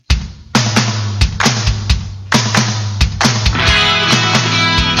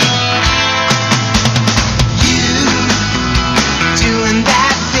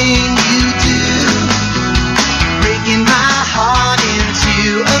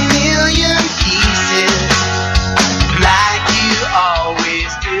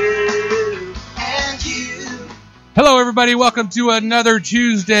everybody. Welcome to another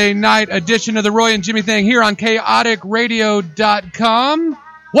Tuesday night edition of the Roy and Jimmy Thing here on chaoticradio.com.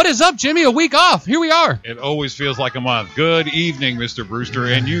 What is up, Jimmy? A week off. Here we are. It always feels like a month. Good evening, Mr. Brewster,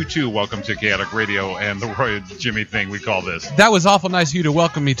 and you too. Welcome to Chaotic Radio and the Roy and Jimmy Thing, we call this. That was awful nice of you to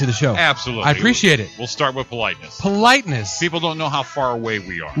welcome me to the show. Absolutely. I appreciate it. We'll start with politeness. Politeness. People don't know how far away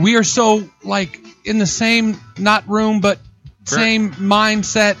we are. We are so, like, in the same, not room, but same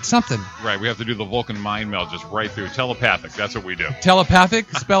mindset, something. Right. We have to do the Vulcan mind meld just right through. Telepathic. That's what we do. Telepathic?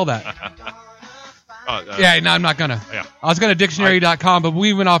 Spell that. Yeah, no, I'm not going to. Yeah. I was going to dictionary.com, but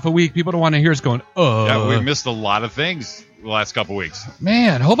we went off a week. People don't want to hear us going, Yeah, we missed a lot of things the last couple weeks.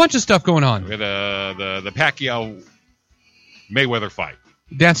 Man, a whole bunch of stuff going on. We had the Pacquiao Mayweather fight.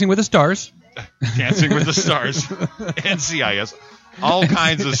 Dancing with the Stars. Dancing with the Stars. NCIS. All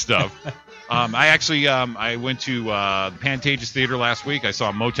kinds of stuff. I went to the Pantages Theater last week. I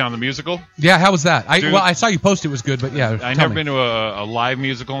saw Motown the Musical. Yeah, how was that? I saw you post it was good, but yeah. I've never been to a live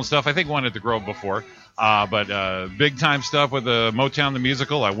musical and stuff. I think one at the Grove before. But big time stuff with the Motown the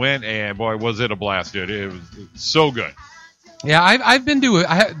Musical. I went, and boy, was it a blast, dude. It was so good. Yeah, I've been to it.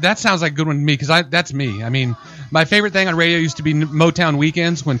 That sounds like a good one to me, because that's me. I mean, my favorite thing on radio used to be Motown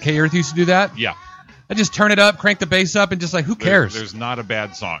Weekends when K-Earth used to do that. Yeah. I just turn it up, crank the bass up, and just like, who cares? There's not a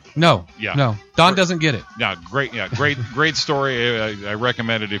bad song. No. Yeah. No. Don doesn't get it. Yeah, great. Yeah, great story. I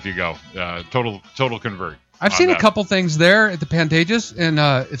recommend it if you go. Total convert. I've seen a couple things there at the Pantages, and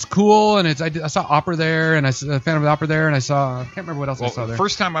it's cool. And I saw opera there, and I saw Phantom of the Opera there, and I can't remember what else I saw there. The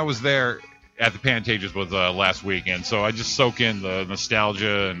first time I was there at the Pantages was last weekend, so I just soak in the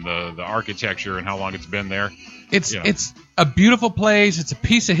nostalgia and the architecture and how long it's been there. It's a beautiful place. It's a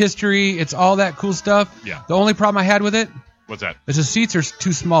piece of history. It's all that cool stuff. Yeah. The only problem I had with it, what's that? is the seats are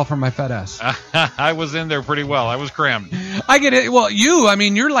too small for my fat ass. I was in there pretty well. I was crammed. I get it. Well,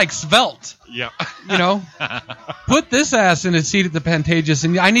 you're like svelte. Yeah. You know, put this ass in a seat at the Pantages,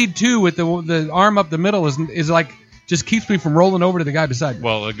 and I need two with the arm up the middle is like just keeps me from rolling over to the guy beside me.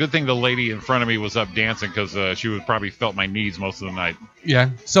 Well, a good thing the lady in front of me was up dancing, because she would probably felt my knees most of the night. Yeah.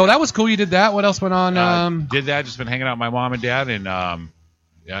 So that was cool. You did that. What else went on? Did that. Just been hanging out with my mom and dad, and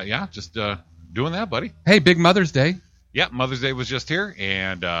just doing that, buddy. Hey, big Mother's Day. Yeah, Mother's Day was just here,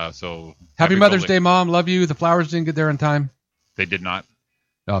 and so happy Mother's Day, Mom. Love you. The flowers didn't get there in time. They did not.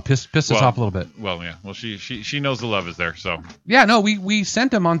 Oh, pissed us off a little bit. Well, yeah. Well, she knows the love is there, so. Yeah, no, we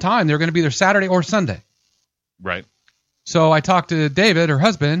sent them on time. They're going to be there Saturday or Sunday. Right. So I talked to David, her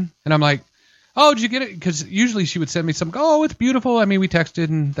husband, and I'm like, oh, did you get it? Because usually she would send me some, oh, it's beautiful. I mean, we texted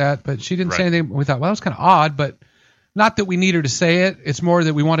and that, but she didn't say anything. We thought, well, that was kind of odd, but not that we need her to say it. It's more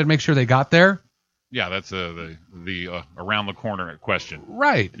that we wanted to make sure they got there. Yeah, that's the around the corner question.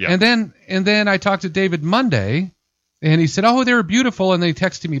 Right. Yeah. And then I talked to David Monday, and he said, oh, they were beautiful. And they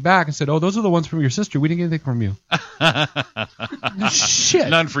texted me back and said, oh, those are the ones from your sister. We didn't get anything from you. Shit.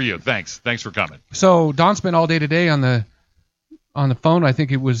 None for you. Thanks for coming. So Don spent all day today on the phone. I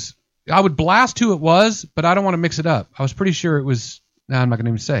think it was, I would blast who it was, but I don't want to mix it up. I was pretty sure it was, I'm not going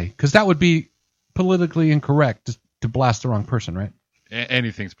to even say, because that would be politically incorrect to blast the wrong person, right?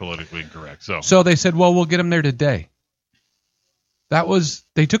 Anything's politically incorrect. So they said, well, we'll get them there today.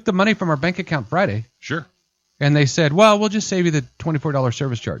 They took the money from our bank account Friday. Sure. And they said, well, we'll just save you the $24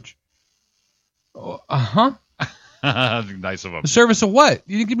 service charge. Uh-huh. Nice of them. The service of what?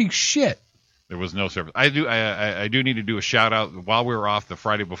 You didn't give me shit. There was no service. I do need to do a shout out. While we were off the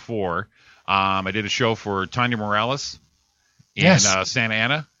Friday before, I did a show for Tanya Morales in Santa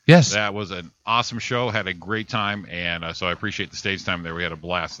Ana. Yes. That was an awesome show. Had a great time, and so I appreciate the stage time there. We had a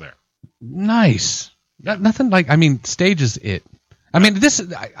blast there. Nice. Nothing like, I mean, stage is it. I mean,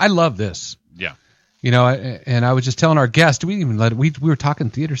 I love this. Yeah. You know, and I was just telling our guest, we were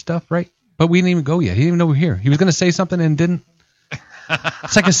talking theater stuff, right? But we didn't even go yet. He didn't even know we were here. He was going to say something and didn't.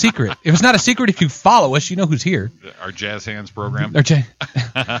 It's like a secret. If it's not a secret, if you follow us, you know who's here. Our Jazz Hands program. But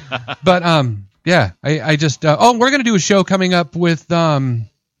yeah, I just we're going to do a show coming up with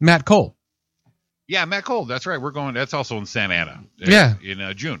Matt Cole. Yeah, Matt Cole. That's right. We're going. That's also in Santa Ana. Yeah,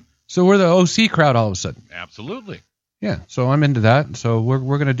 in June. So we're the OC crowd all of a sudden. Absolutely. Yeah, so I'm into that. So we're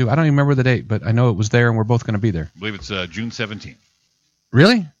going to do. I don't even remember the date, but I know it was there, and we're both going to be there. I believe it's June 17th.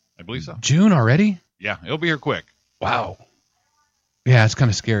 Really? I believe so. June already? Yeah, it'll be here quick. Wow. Yeah, it's kind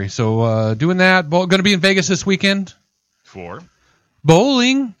of scary. So doing that. Going to be in Vegas this weekend. For?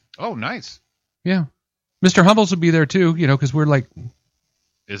 Bowling. Oh, nice. Yeah. Mr. Humbles will be there too, you know, because we're like.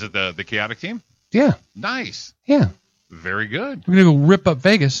 Is it the Chaotic team? Yeah. Nice. Yeah. Very good. We're going to go rip up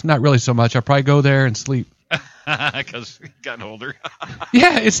Vegas. Not really so much. I'll probably go there and sleep. Because you've gotten older.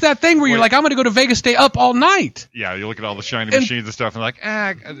 Yeah, it's that thing where you're like, I'm going to go to Vegas, stay up all night. Yeah, you look at all the shiny machines and stuff, and like,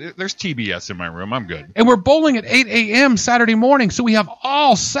 there's TBS in my room. I'm good. And we're bowling at 8 a.m. Saturday morning, so we have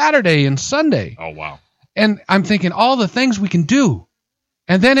all Saturday and Sunday. Oh, wow. And I'm thinking all the things we can do.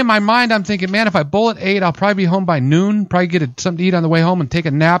 And then in my mind, I'm thinking, man, if I bowl at 8, I'll probably be home by noon, probably get something to eat on the way home and take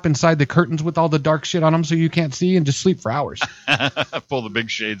a nap inside the curtains with all the dark shit on them so you can't see and just sleep for hours. Pull the big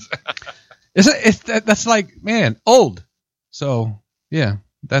shades. That's like, man, old. So, yeah,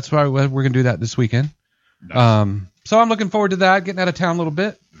 that's why we're going to do that this weekend. Nice. So I'm looking forward to that, getting out of town a little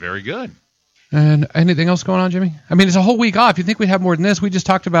bit. Very good. And anything else going on, Jimmy? I mean, it's a whole week off. You think we'd have more than this? We just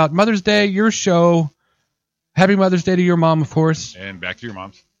talked about Mother's Day, your show. Happy Mother's Day to your mom, of course. And back to your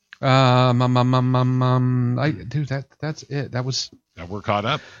mom's. Dude, that's it. Now we're caught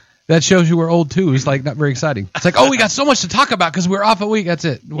up. That shows you we're old too. It's like not very exciting. It's like, we got so much to talk about because we're off a week. That's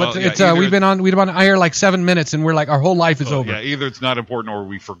it. Well, we've been on air like 7 minutes and we're like, our whole life is over. Yeah, either it's not important or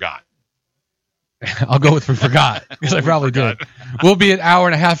we forgot. I'll go with we forgot because I probably did. We'll be an hour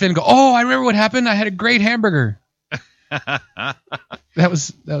and a half in and go, I remember what happened. I had a great hamburger. That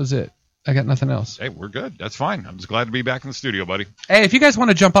was it. I got nothing else. Hey, we're good. That's fine. I'm just glad to be back in the studio, buddy. Hey, if you guys want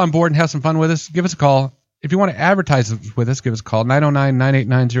to jump on board and have some fun with us, give us a call. If you want to advertise with us, give us a call,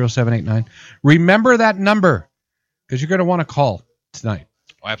 909-989-0789. Remember that number because you're going to want to call tonight.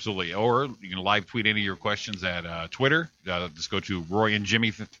 Oh, absolutely. Or you can live tweet any of your questions at Twitter. Just go to Roy and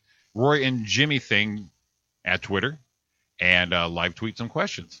Jimmy Thing at Twitter and live tweet some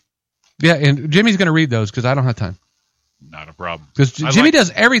questions. Yeah, and Jimmy's going to read those because I don't have time. Not a problem. Because Jimmy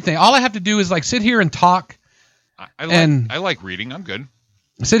does everything. All I have to do is like sit here and talk. I like reading. I'm good.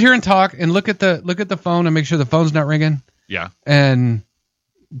 Sit here and talk and look at the phone and make sure the phone's not ringing. Yeah. And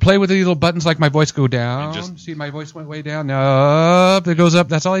play with these little buttons like my voice go down. See, my voice went way down. Up, it goes up.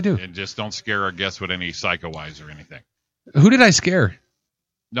 That's all I do. And just don't scare our guests with any psycho eyes or anything. Who did I scare?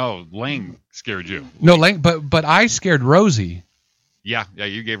 No, Lang scared you. No, Lang, but I scared Rosie. Yeah,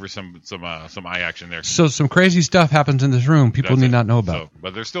 you gave her some eye action there. So some crazy stuff happens in this room people need not know about.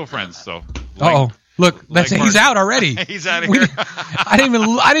 But they're still friends. So. Look, he's out already. He's out of here. I didn't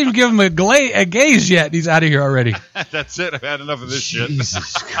even give him a gaze yet. He's out of here already. That's it. I've had enough of this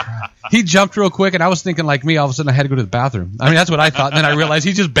Jesus Christ. He jumped real quick, and I was thinking like me. All of a sudden, I had to go to the bathroom. I mean, that's what I thought. And then I realized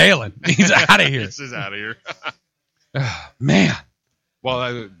he's just bailing. He's out of here. He's out of here. Man.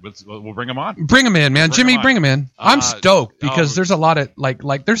 Well, we'll bring him on. Bring him in, man. Jimmy, bring him in. I'm stoked because there's a lot of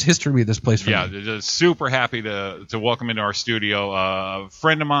like there's history with this place for me. Yeah, just super happy to welcome into our studio a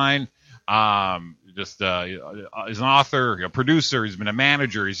friend of mine. He's an author, a producer. He's been a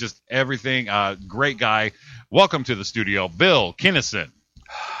manager. He's just everything. Great guy. Welcome to the studio, Bill Kinison.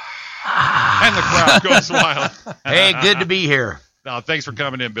 And the crowd goes wild. Hey, good to be here. Thanks for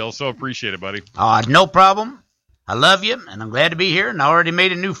coming in, Bill. So appreciate it, buddy. No problem. I love you, and I'm glad to be here. And I already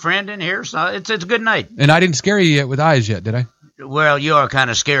made a new friend in here, so it's a good night. And I didn't scare you yet with eyes yet, did I? Well, you are kind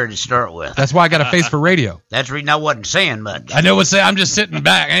of scared to start with. That's why I got a face for radio. That's the reason I wasn't saying much. I know what's saying. I'm just sitting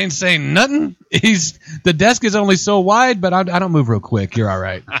back. I ain't saying nothing. The desk is only so wide, but I don't move real quick. You're all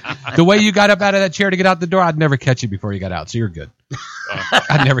right. The way you got up out of that chair to get out the door, I'd never catch you before you got out, so you're good.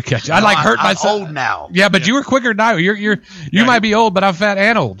 I'd never catch you. I'd hurt myself. I'm old now. Yeah, but you were quicker than I. You might be old, but I'm fat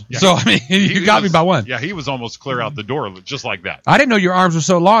and old. Yeah, so I mean, you got me by one. Yeah, he was almost clear out the door, just like that. I didn't know your arms were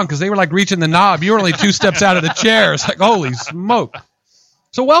so long because they were like reaching the knob. You were only 2 steps out of the chair. It's like holy smoke.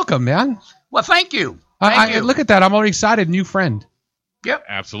 So welcome, man. Well, thank you. Look at that. I'm already excited. New friend. Yep.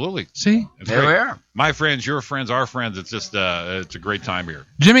 Absolutely. See? There we are. My friends, your friends, our friends. It's just it's a great time here.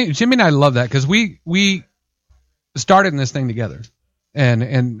 Jimmy and I love that because we started in this thing together.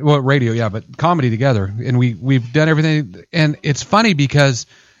 And radio, yeah, but comedy together. And we've done everything. And it's funny because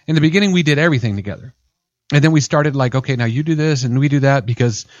in the beginning we did everything together. And then we started like, okay, now you do this and we do that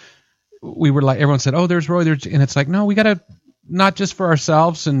because we were like, everyone said, oh, there's Roy. And it's like, no, we got to not just for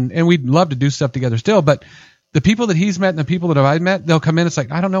ourselves. And we'd love to do stuff together still. But the people that he's met and the people that I've met, they'll come in. It's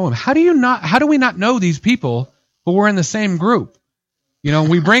like, I don't know him. How do we not know these people, but we're in the same group? You know,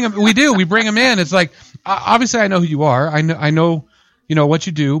 we bring them in. It's like, obviously I know who you are. I know, you know, what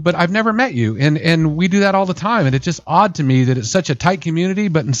you do, but I've never met you. And we do that all the time. And it's just odd to me that it's such a tight community,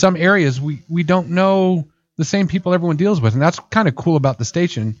 but in some areas we don't know the same people everyone deals with. And that's kind of cool about the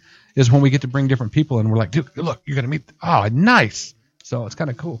station is when we get to bring different people and we're like, dude, look, you're going to meet. Oh, nice. So it's kind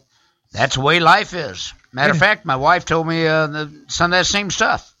of cool. That's the way life is. Matter of fact, my wife told me some of that same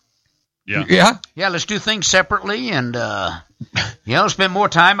stuff. Yeah. Yeah? Yeah, let's do things separately and, spend more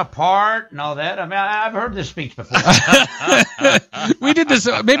time apart and all that. I mean, I've heard this speech before. We did this.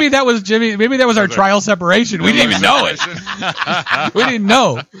 Maybe that was Jimmy. Maybe that was our trial separation. We didn't even know it. We didn't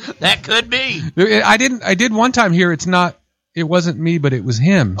know. That could be. I did one time here. It wasn't me, but it was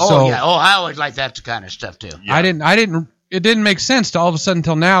him. Oh, so yeah. Oh, I always like that kind of stuff, too. Yeah. It didn't make sense to all of a sudden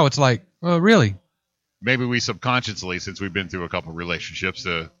until now. It's like, oh, really? Maybe we subconsciously, since we've been through a couple relationships,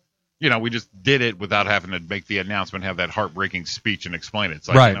 we just did it without having to make the announcement, have that heartbreaking speech and explain it. It's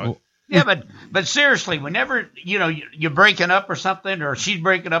like, right. Yeah, but seriously, whenever, you're breaking up or something, or she's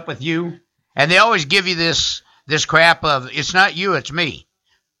breaking up with you, and they always give you this crap of, it's not you, it's me.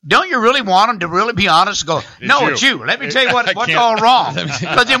 Don't you really want them to really be honest and go, no, it's you. Let me tell you what's all wrong.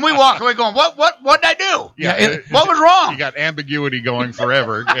 Because then we walk away going, what did I do? Yeah, what was wrong? You got ambiguity going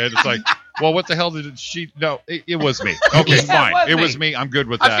forever. And it's like, well, what the hell did she? No, it was me. Okay, fine. It was me. I'm good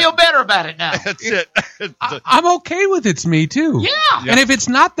with that. I feel better about it now. That's it. I'm okay with it's me, too. Yeah. And if it's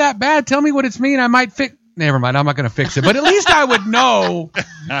not that bad, tell me what it's me and I might fix. Never mind. I'm not going to fix it. But at least I would know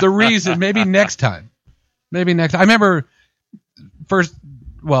the reason. Maybe next time. I remember first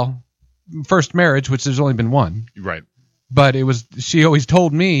marriage, which there's only been one. Right. But she always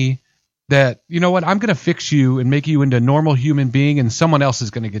told me that, you know what, I'm going to fix you and make you into a normal human being and someone else is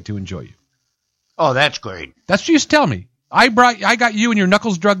going to get to enjoy you. Oh, that's great. That's what she used to tell me. I got you and your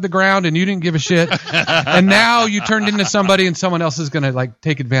knuckles drugged the ground and you didn't give a shit. And now you turned into somebody and someone else is going to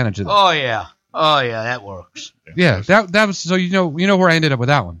take advantage of that. Oh, yeah. That works. Yeah. That was, so you know where I ended up with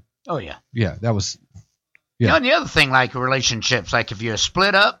that one. Oh, yeah. Yeah. That was, yeah. And the other thing, like relationships, like if you're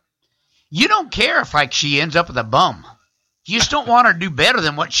split up, you don't care if she ends up with a bum. You just don't want her to do better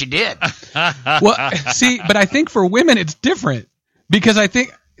than what she did. Well, see, but I think for women it's different because I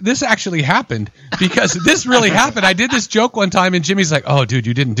think this actually happened because this really happened. I did this joke one time and Jimmy's like, oh, dude,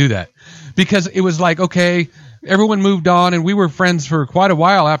 you didn't do that. Because it was like, okay, everyone moved on and we were friends for quite a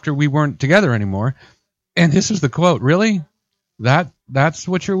while after we weren't together anymore. And this was the quote, really? That's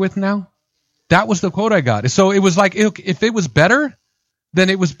what you're with now? That was the quote I got. So it was like, if it was better, then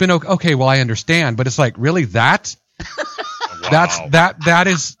it was been okay. Well, I understand, but it's like, really, that? Wow. That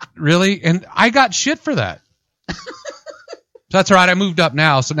is really, and I got shit for that. So that's all right. I moved up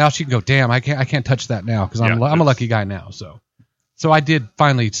now, so now she can go. Damn, I can't touch that now because I'm a lucky guy now. So I did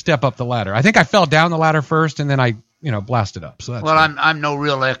finally step up the ladder. I think I fell down the ladder first, and then I blasted up. So that's well, I'm no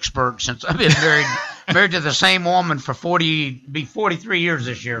real expert since I've been married to the same woman for 43 years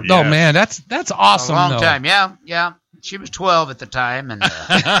this year. Oh man, that's awesome. A long though. time. Yeah. She was 12 at the time, and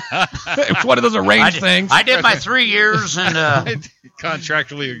it was one of those arranged things. I did my 3 years, and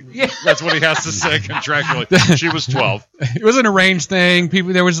contractually, that's what he has to say. Contractually, she was 12. It was an arranged thing.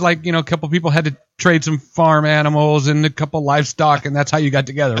 There was a couple people had to trade some farm animals and a couple livestock, and that's how you got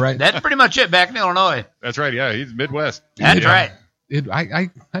together, right? That's pretty much it back in Illinois. That's right. Yeah, he's Midwest. That's right. I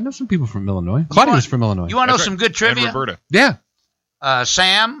know some people from Illinois. Claudia was from Illinois. You want to know some good trivia? And Roberta. Yeah.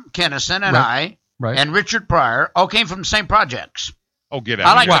 Sam Kinison and I. Right. And Richard Pryor all came from the same projects. Oh, get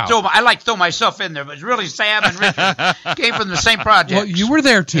out! I like to throw myself in there, but it's really Sam and Richard came from the same projects. Well, you were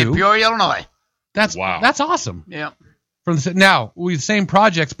there too in Peoria, Illinois. That's awesome. Yeah. Now we the same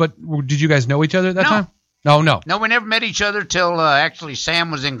projects, but did you guys know each other at that time? No. No, we never met each other till actually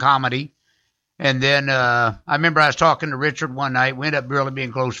Sam was in comedy, and then I remember I was talking to Richard one night. We ended up really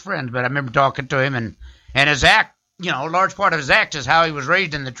being close friends, but I remember talking to him and his act. A large part of his act is how he was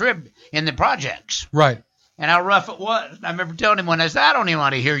raised in the projects. Right. And how rough it was. I remember telling him I said, I don't even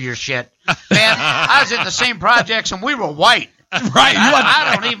want to hear your shit. Man, I was in the same projects and we were white. Right.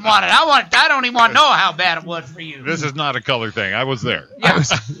 I don't even want it. I don't even want to know how bad it was for you. This is not a color thing. I was there. Yeah.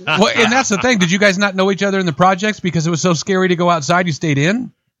 And that's the thing. Did you guys not know each other in the projects because it was so scary to go outside? You stayed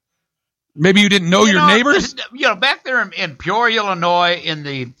in? Maybe you didn't know your neighbors? Back there in Peoria, Illinois, in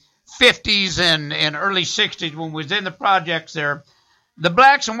the 50s and early 60s when we was in the projects there, the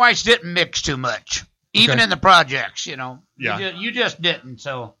blacks and whites didn't mix too much, even in the projects, Yeah. You just didn't,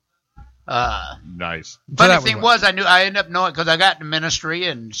 so. Nice. Funny thing was, I ended up knowing because I got into ministry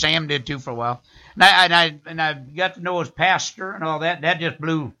and Sam did too for a while. And I got to know his pastor and all that. That just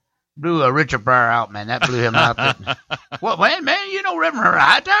blew Richard Pryor out, man. That blew him out. What, man, you know Reverend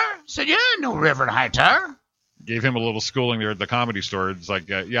Hightower? I said, yeah, I know Reverend Hightower. Gave him a little schooling there at the Comedy Store. It's like,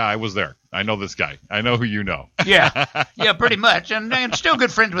 yeah, I was there. I know this guy. I know who you know. Yeah, pretty much. And still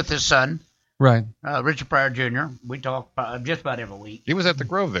good friends with his son. Right. Richard Pryor Jr. We talk just about every week. He was at the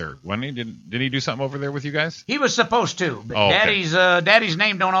Grove there, wasn't he? Did he do something over there with you guys? He was supposed to, but Daddy's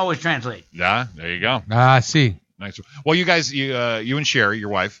name don't always translate. Yeah, there you go. I see. Nice. Well, you guys, you and Sherry, your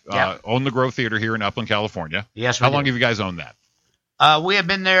wife, own the Grove Theater here in Upland, California. Yes, How long have you guys owned that? We have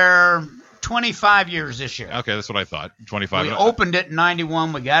been there 25 years this year. Okay, that's what I thought. 25. We opened it in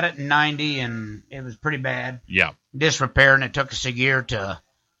 91. We got it in 90, and it was pretty bad. Yeah. Disrepair, and it took us a year to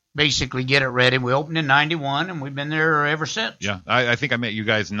basically get it ready. We opened in 91, and we've been there ever since. Yeah, I think I met you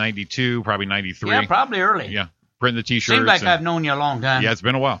guys in 92, probably 93. Yeah, probably early. Yeah, printing the T-shirts. Seems like I've known you a long time. Yeah, it's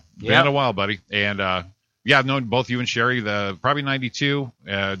been a while. Been a while, buddy. And, yeah, I've known both you and Sherry, probably 92,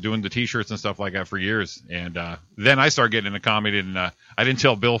 doing the T-shirts and stuff like that for years. And then I started getting into comedy, and I didn't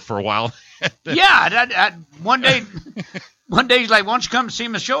tell Bill for a while. Yeah, one day he's like, "Why don't you come see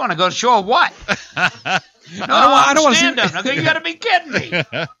my show?" And I go, "Show of what?" No, I don't want to stand up. I go, "You got to be kidding me."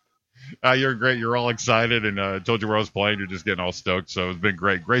 You're great. You're all excited, and told you where I was playing. You're just getting all stoked. So it's been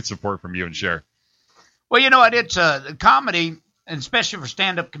great support from you and Sherry. Well, it's comedy, and especially for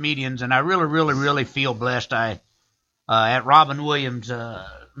stand-up comedians, and I really feel blessed. At Robin Williams'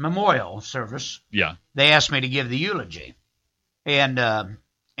 memorial service, they asked me to give the eulogy, and a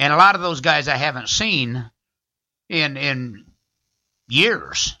lot of those guys I haven't seen in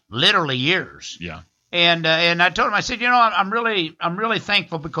years, literally years. Yeah. And I told him, I said, I'm really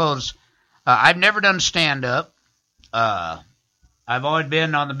thankful because I've never done stand-up. I've always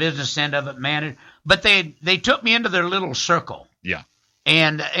been on the business end of it, managed. But they took me into their little circle. Yeah.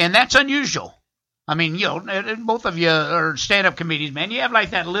 And that's unusual. I mean, both of you are stand-up comedians, man. You have like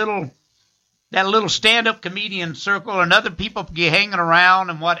that little stand-up comedian circle, and other people be hanging around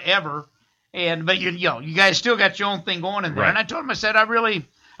and whatever. But you guys still got your own thing going in there. Right. And I told him, I said, I really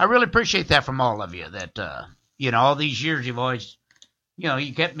appreciate that from all of you. That all these years you've always,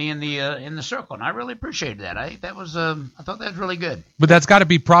 you kept me in the circle, and I really appreciated that. I think that was I thought that was really good. But that's got to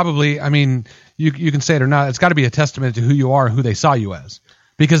be probably, I mean, you can say it or not. It's got to be a testament to who you are, and who they saw you as.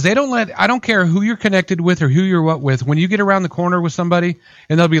 Because I don't care who you're connected with or who you're what with. When you get around the corner with somebody,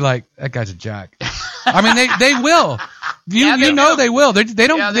 and they'll be like, "That guy's a jack." I mean, they will. They will.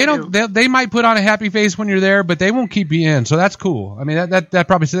 They might put on a happy face when you're there, but they won't keep you in. So that's cool. I mean, that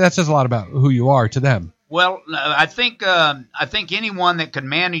probably says a lot about who you are to them. Well, I think anyone that could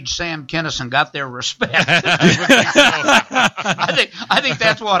manage Sam Kinison got their respect. I think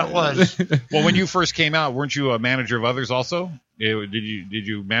that's what it was. Well, when you first came out, weren't you a manager of others also? Did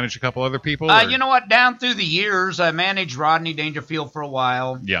you manage a couple other people? You know what? Down through the years, I managed Rodney Dangerfield for a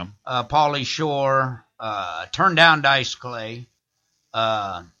while. Yeah. Pauly Shore. Turned down Dice Clay.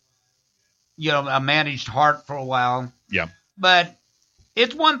 I managed Hart for a while. Yeah. But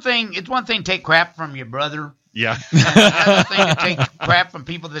it's one thing to take crap from your brother. Yeah. Another thing to take crap from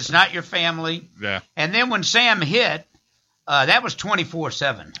people that's not your family. Yeah. And then when Sam hit, that was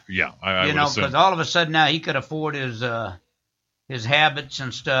 24/7. Yeah. I would assume. Because all of a sudden now he could afford his habits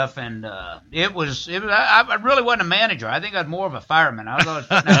and stuff, and I really wasn't a manager. I think I was more of a fireman. I was always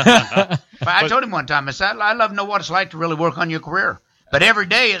putting out I told him one time, I said, I love to know what it's like to really work on your career. But every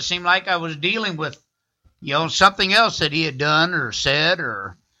day it seemed like I was dealing with, something else that he had done or said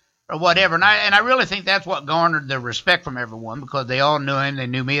or whatever. And I really think that's what garnered the respect from everyone, because they all knew him. They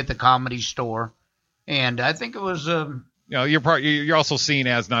knew me at the Comedy Store, and I think it was. You're also seen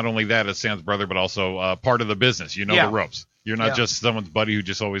as not only that as Sam's brother, but also part of the business. The ropes. You're not just someone's buddy who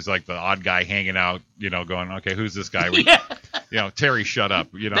just always like the odd guy hanging out, going, okay, who's this guy? Terry, shut up.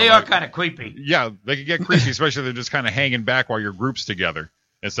 They are kind of creepy. Yeah, they can get creepy, especially if they're just kind of hanging back while your group's together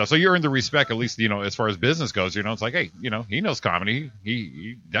and stuff. So you're in the respect, at least, as far as business goes, it's like, hey, he knows comedy.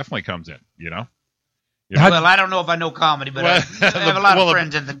 He definitely comes in, Well, I don't know if I know comedy, but I have a lot of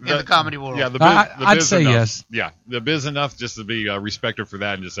friends in the comedy world. Yeah, I'd say enough. yes. Yeah, the biz enough just to be respected for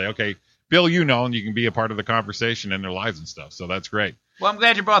that and just say, okay, Bill, and you can be a part of the conversation in their lives and stuff. So that's great. Well, I'm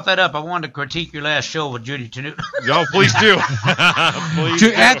glad you brought that up. I wanted to critique your last show with Judy Tenuta. No, please do.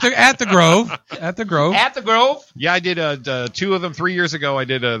 At the Grove. At the Grove. At the Grove? Yeah, I did 2 of them 3 years ago. I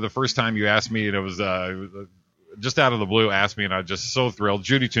did the first time you asked me, and it was just out of the blue, asked me, and I was just so thrilled.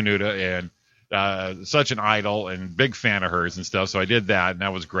 Judy Tenuta, and such an idol and big fan of hers and stuff. So I did that, and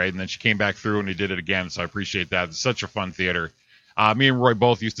that was great. And then she came back through, and we did it again. So I appreciate that. It's such a fun theater. Me and Roy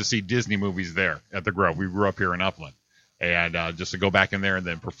both used to see Disney movies there at the Grove. We grew up here in Upland. And just to go back in there and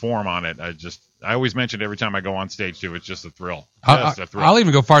then perform on it, I always mention it every time I go on stage, too. It's just a thrill. I'll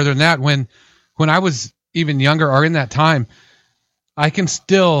even go farther than that. When I was even younger or in that time, I can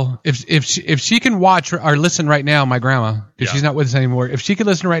still, if she can watch or listen right now, my grandma, because she's not with us anymore, if she could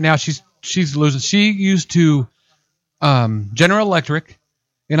listen right now, she's losing. She used to, General Electric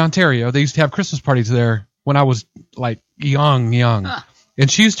in Ontario, they used to have Christmas parties there when I was like young. Huh. And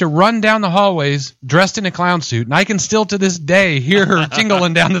she used to run down the hallways dressed in a clown suit, and I can still to this day hear her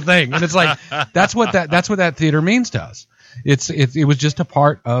jingling down the thing. And it's like that's what that theater means to us. It was just a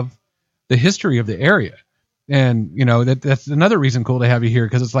part of the history of the area. And, that's another reason cool to have you here,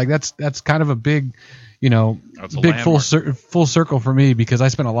 because it's like that's kind of a big, big full circle for me, because I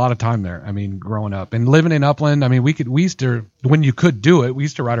spent a lot of time there. I mean, growing up and living in Upland. I mean, we used to, when you could do it, we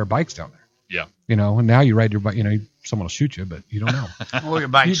used to ride our bikes down there. Yeah. And now you ride your bike, someone will shoot you, but you don't know. Well, your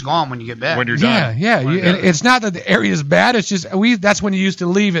bike's gone when you get back. When you're done. Yeah. And it's not that the area is bad. It's just that's when you used to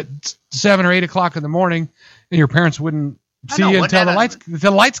leave at 7 or 8 o'clock in the morning, and your parents wouldn't see you until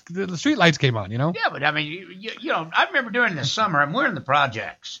the street lights came on. Yeah, but I mean, I remember during the summer, and we're in the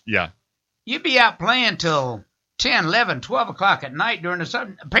projects. Yeah. You'd be out playing till 10, 11, 12 o'clock at night during the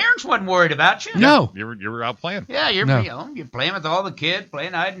summer. Parents wasn't worried about you. No. You were out playing. Yeah, you're playing with all the kids,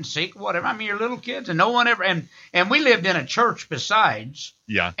 playing hide and seek, whatever. I mean, you're little kids, and no one ever. And we lived in a church besides.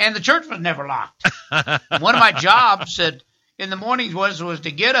 Yeah. And the church was never locked. One of my jobs in the mornings was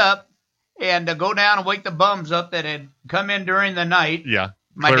to get up and to go down and wake the bums up that had come in during the night. Yeah.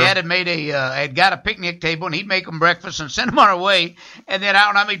 My dad had made had got a picnic table, and he'd make them breakfast and send them on our way. And then I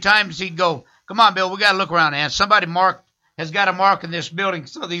don't know how many times he'd go, "Come on, Bill, we got to look around. And somebody has got a mark in this building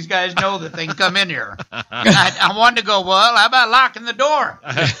so these guys know that they can come in here." I wanted to go, well, how about locking the door?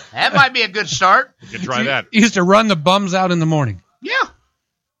 That might be a good start. You can try that. You used to run the bums out in the morning. Yeah.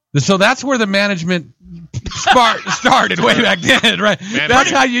 So that's where the management started way back then, right? That's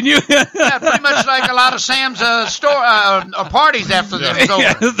how you knew. Yeah, pretty much like a lot of Sam's parties after this is over.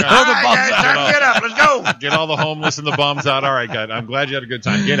 Get up, let's go. Get all the homeless and the bums out. All right, guys, I'm glad you had a good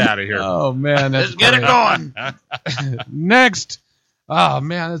time. Get out of here. Oh, man. Let's get it going. Next. Oh,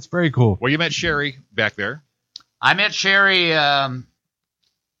 man, that's very cool. Well, you met Sherry back there. I met Sherry.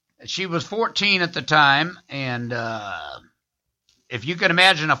 She was 14 at the time, and if you can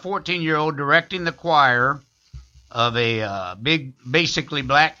imagine a 14-year-old directing the choir of a big, basically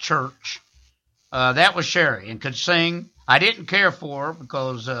black church, that was Sherry, and could sing. I didn't care for her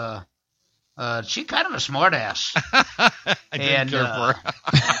because she's kind of a smart ass. I didn't care for her.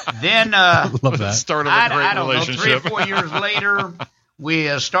 Then love that. Start of a great relationship. Know, 3 or 4 years later,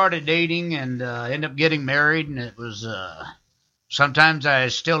 we started dating and ended up getting married, and it was sometimes I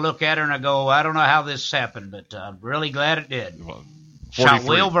still look at her and I go, I don't know how this happened, but I'm really glad it did. Well, shot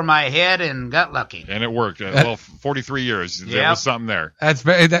way over my head and got lucky. And it worked. 43 years. There was something there. That's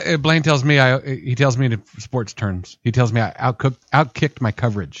Blaine tells me he tells me in sports terms. He tells me I outkicked my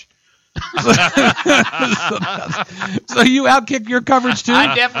coverage. So you outkick your coverage too?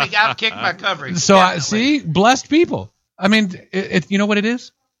 I definitely outkicked my coverage. So I see blessed people. I mean, you know what it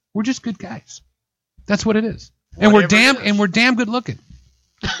is? We're just good guys. That's what it is. And we're damn good looking.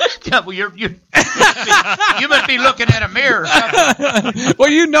 Yeah, well, you must be looking in a mirror or something. Well,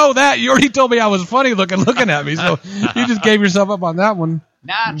 you know that. You already told me I was funny looking at me, so you just gave yourself up on that one.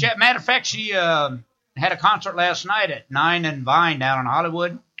 Nah, matter of fact, she had a concert last night at 9 and Vine down in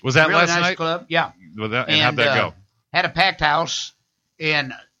Hollywood. Was that really last nice night? Club. Yeah. And how'd that go? Had a packed house,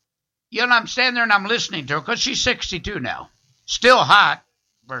 and I'm standing there and I'm listening to her because she's 62 now, still hot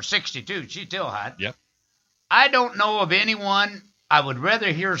for 62. She's still hot. Yep. I don't know of anyone I would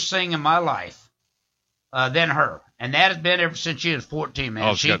rather hear sing in my life than her. And that has been ever since she was 14, man.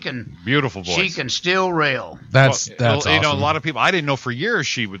 Oh, she can beautiful voice. She can still rail. That's awesome. You know, a lot of people, I didn't know for years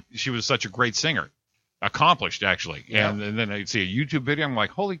she was such a great singer. Accomplished, actually. Yep. And then I'd see a YouTube video. I'm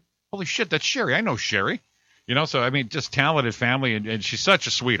like, holy shit, that's Sherry. I know Sherry. So, I mean, just talented family, and she's such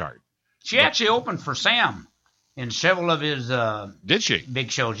a sweetheart. She actually opened for Sam in several of his did she?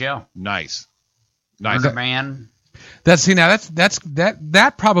 Big shows, yeah. Nice. Man.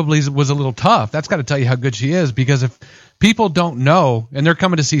 That probably was a little tough. That's got to tell you how good she is, because if people don't know and they're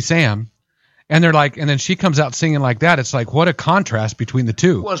coming to see Sam and they're like, and then she comes out singing like that, it's like, what a contrast between the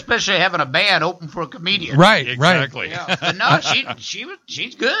two. Well, especially having a band open for a comedian. Right, exactly. Yeah. But no,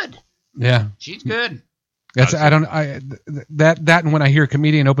 she's good. Yeah. She's good. That's that and when I hear a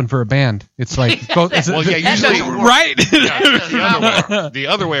comedian open for a band, it's like both. Well, yeah, usually right. The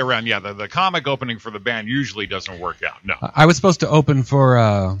other way around. Yeah, the comic opening for the band usually doesn't work out. No, I was supposed to open for.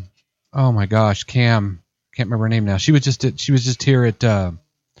 Oh my gosh, Cam, can't remember her name now. She was just here at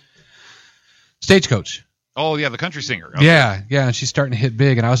Stagecoach. Oh yeah, the country singer. Okay. Yeah, and she's starting to hit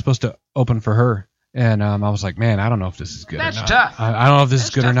big, and I was supposed to open for her, and I was like, man, I don't know if this is good. That's or not. tough. I don't know if this is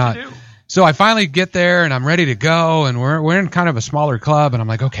good or not. So I finally get there and I'm ready to go, and we're in kind of a smaller club, and I'm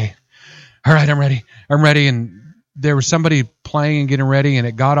like, okay, all right, I'm ready. And there was somebody playing and getting ready,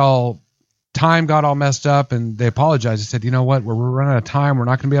 and time got all messed up, and they apologized. They said, you know what, we're running out of time. We're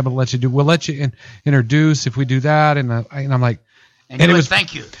not going to be able to let you do. We'll let you introduce if we do that. And I'm like, and it was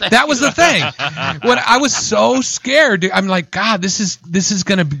thank you. That was the thing. When I was so scared, dude, I'm like, God,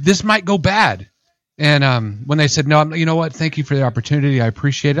 this might go bad. And when they said no, you know what? Thank you for the opportunity. I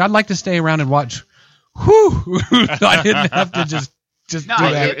appreciate it. I'd like to stay around and watch whew, I didn't have to just No, do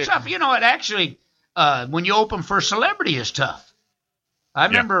that. it's tough. You know, it actually, when you open for a celebrity, is tough. I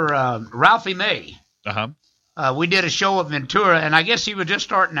remember Ralphie May. Uh-huh. We did a show at Ventura, and I guess he was just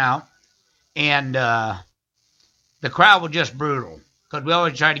starting out, and the crowd was just brutal because we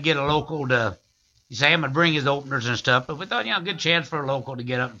always try to get a local to. Sam would bring his openers and stuff, but we thought, good chance for a local to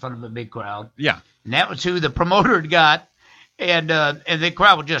get up in front of a big crowd. Yeah. And that was who the promoter had got, and the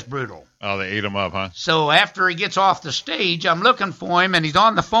crowd was just brutal. Oh, they ate him up, huh? So after he gets off the stage, I'm looking for him, and he's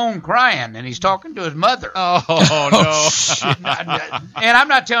on the phone crying, and he's talking to his mother. Oh, no. And I'm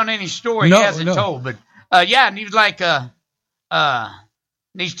not telling any story he hasn't told, but and he was like, and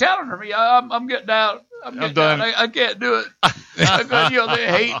he's telling her, I'm getting out. I'm done. I can't do it. They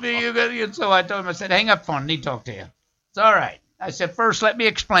hate me. And so I told him, I said, hang up the phone. I need to talk to you. It's all right. I said, first, let me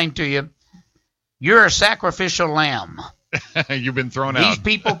explain to you. You're a sacrificial lamb. You've been thrown out. These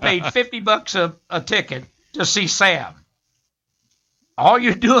people paid $50 a ticket to see Sam. All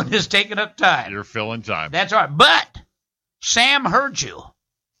you're doing is taking up time. You're filling time. That's all right. But Sam heard you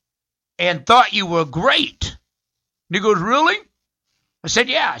and thought you were great. And he goes, really? I said,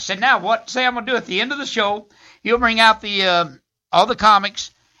 yeah. I said, now what Sam will do at the end of the show, he'll bring out the all the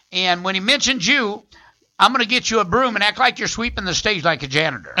comics, and when he mentions you, I'm going to get you a broom and act like you're sweeping the stage like a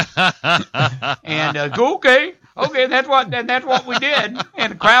janitor. And go, okay, that's what we did.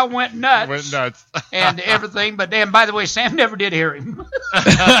 And the crowd went nuts. And everything. But then, by the way, Sam never did hear him.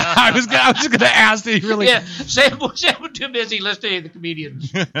 I was just going to ask, did he really? Yeah, Sam was too busy listening to the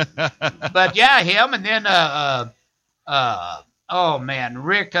comedians. But yeah, him, and then oh man,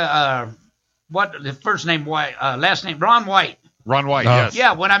 Rick. What the first name? White, last name Ron White. Ron White, yes.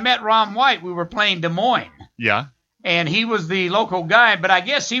 Yeah, when I met Ron White, we were playing Des Moines. Yeah. And he was the local guy, but I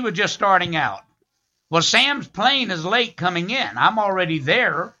guess he was just starting out. Well, Sam's plane is late coming in. I'm already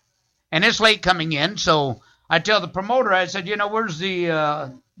there, and it's late coming in. So I tell the promoter, I said, where's the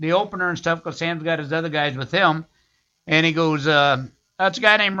opener and stuff? Because Sam's got his other guys with him. And he goes, that's a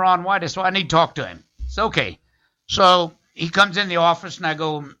guy named Ron White, so I need to talk to him. It's okay. So he comes in the office, and I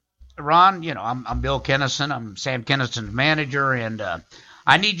go, Ron, I'm Bill Kinison. I'm Sam Kinison's manager, and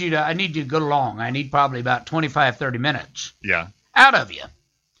I need you to go along. I need probably about 25, 30 minutes out of you.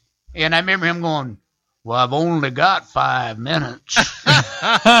 And I remember him going, well, I've only got 5 minutes.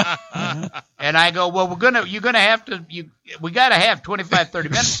 And I go, well, we got to have 25, 30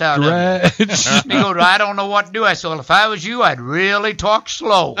 minutes out of you. And he goes, I don't know what to do. I said, well, if I was you, I'd really talk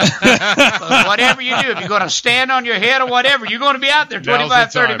slow. But whatever you do, if you're going to stand on your head or whatever, you're going to be out there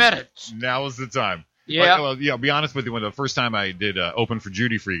 25, 30 minutes. Now is the time. Yeah. Well, I'll be honest with you. When the first time I did open for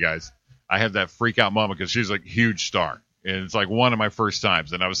Judy for you guys, I had that freak out moment because she's like a huge star. And it's like one of my first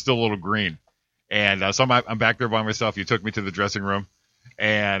times. And I was still a little green. And so I'm back there by myself. You took me to the dressing room.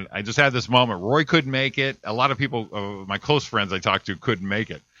 And I just had this moment. Roy couldn't make it. A lot of people, my close friends I talked to, couldn't make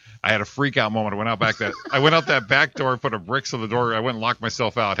it. I had a freak out moment. I went out that back door, put a bricks on the door. I went and locked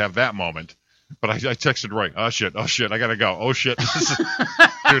myself out, have that moment. But I texted Roy, oh shit, I gotta go. Oh shit.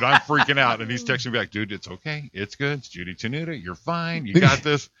 Dude, I'm freaking out. And he's texting me back, dude, it's okay. It's good. It's Judy Tenuta. You're fine. You got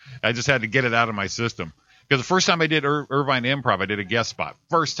this. I just had to get it out of my system. Because the first time I did Irvine Improv, I did a guest spot.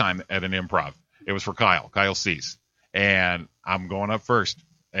 First time at an improv. It was for Kyle Cease. And I'm going up first.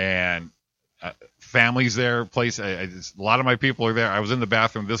 And family's there, a lot of my people are there. I was in the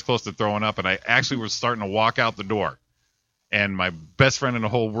bathroom this close to throwing up, and I actually was starting to walk out the door. And my best friend in the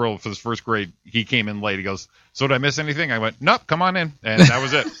whole world for this first grade, he came in late. He goes, so did I miss anything? I went, nope, come on in. And that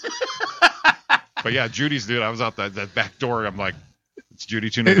was it. But yeah, Judy's, dude, I was out that back door. I'm like, it's Judy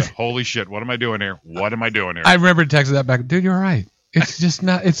Tenuta. Holy shit, what am I doing here? What am I doing here? I remember texting that back. Dude, you're right. It's just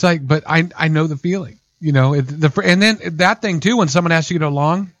not, it's like, but I know the feeling. And then that thing too, when someone asks you to go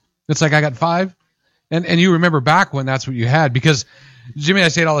along, it's like I got 5, and you remember back when that's what you had, because Jimmy, I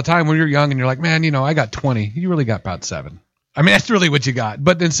say it all the time, when you're young and you're like, man, I got 20, you really got about 7. I mean, that's really what you got.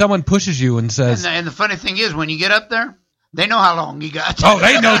 But then someone pushes you and says, and the funny thing is, when you get up there, they know how long you got. Oh,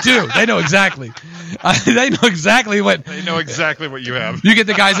 they know too. They know exactly. They know exactly what. They know exactly what you have. You get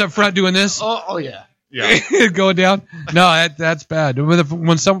the guys up front doing this. Oh yeah. Yeah, going down. No, that's bad.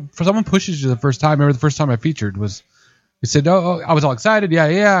 When someone pushes you the first time, remember the first time I featured was, he said, oh, I was all excited.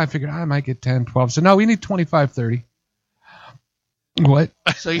 Yeah. I figured I might get 10, 12. So no, we need 25, 30. What?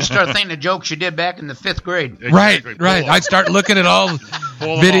 So you start thinking of jokes you did back in the 5th grade. Exactly. Right. I'd start looking at all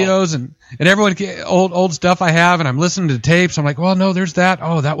videos and everyone, old stuff I have, and I'm listening to tapes. I'm like, well, no, there's that.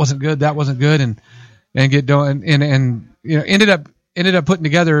 Oh, that wasn't good. And get going. And ended up putting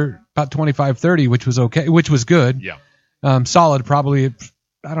together about 25, 30, which was okay, which was good. Yeah. Solid, probably,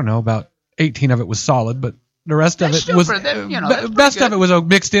 I don't know, about 18 of it was solid, but the rest of it was, best of it was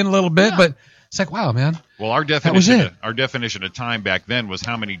mixed in a little bit, but It's like, wow, man. Well, our definition of time back then was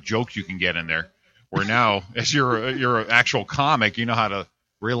how many jokes you can get in there. Where now, as you're an actual comic, you know how to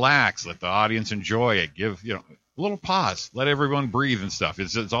relax, let the audience enjoy it, give a little pause, let everyone breathe and stuff.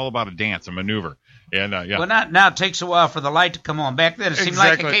 It's all about a dance, a maneuver. And yeah. Well, now it takes a while for the light to come on. Back then, it seemed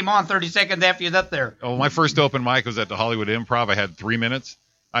like it came on 30 seconds after you're up there. Oh, my first open mic was at the Hollywood Improv. I had 3 minutes.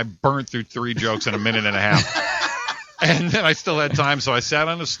 I burnt through 3 jokes in a minute and a half. And then I still had time, so I sat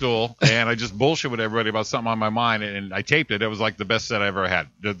on a stool, and I just bullshit with everybody about something on my mind, and I taped it. It was like the best set I ever had,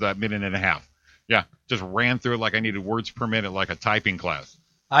 that minute and a half. Yeah, just ran through it like I needed words per minute, like a typing class.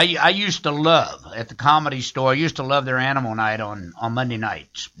 I used to love, at the Comedy Store, I used to love their Animal Night on Monday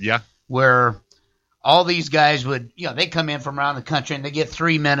nights. Yeah. Where all these guys would, they come in from around the country and they get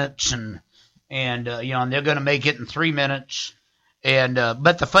 3 minutes and they're going to make it in 3 minutes. And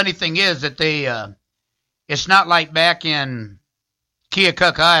but the funny thing is that it's not like back in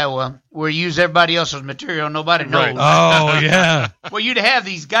Keokuk, Iowa, where you use everybody else's material nobody knows. Right. Oh, yeah. Well, you'd have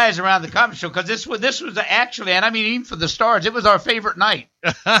these guys around the comedy show because this was actually, and I mean even for the stars, it was our favorite night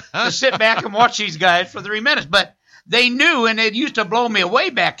to sit back and watch these guys for 3 minutes. But they knew, and it used to blow me away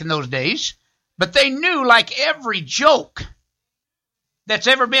back in those days, but they knew like every joke that's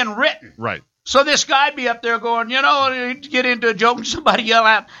ever been written. Right. So this guy'd be up there going, get into a joke and somebody yell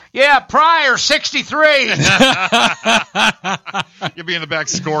out, yeah, Pryor, 63. You'd be in the back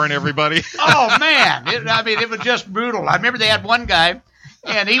scoring everybody. Oh, man. It was just brutal. I remember they had one guy,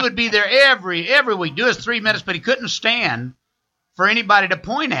 and he would be there every week, do his 3 minutes, but he couldn't stand for anybody to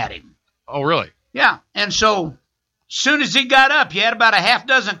point at him. Oh, really? Yeah. And so soon as he got up, you had about a half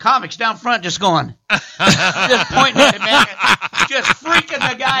dozen comics down front just going, just pointing at him, man, just freaking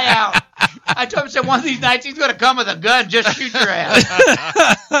the guy out. I told him, I said, one of these nights he's going to come with a gun, just shoot your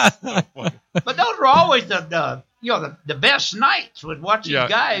ass. But those were always the best nights with watching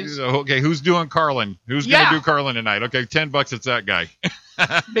guys. Okay, who's doing Carlin? Who's going to do Carlin tonight? Okay, $10, it's that guy.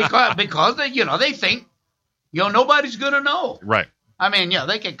 because they think, nobody's going to know. Right. I mean,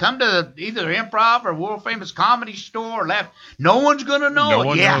 they could come to either Improv or World Famous Comedy Store or laugh. No one's going to know. No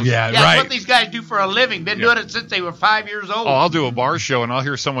one knows. Yeah, right. That's what these guys do for a living. Been doing it since they were 5 years old. Oh, I'll do a bar show, and I'll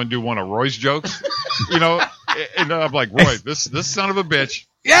hear someone do one of Roy's jokes. And I'm like, Roy, this son of a bitch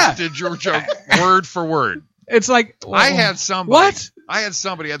did your joke word for word. It's like, I had somebody. What? I had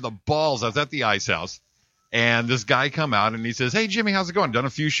somebody had the balls. I was at the Ice House, and this guy come out, and he says, hey, Jimmy, how's it going? Done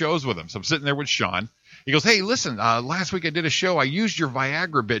a few shows with him. So I'm sitting there with Sean. He goes, hey, listen, last week I did a show. I used your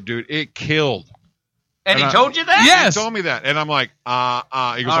Viagra bit, dude. It killed. And he told you that? Yes. He told me that. And I'm like, he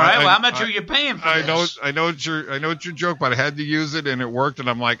goes, all right, well, how much are you paying for this? I know it's your joke, but I had to use it, and it worked. And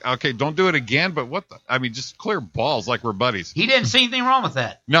I'm like, okay, don't do it again. But just clear balls like we're buddies. He didn't see anything wrong with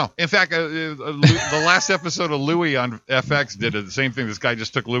that. No. In fact, the last episode of Louis on FX did the same thing. This guy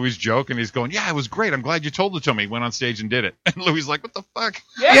just took Louis' joke, and he's going, yeah, it was great. I'm glad you told it to me. He went on stage and did it. And Louis' like, what the fuck?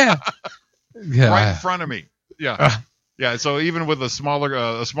 Yeah. Right in front of me. Yeah. Yeah, so even with a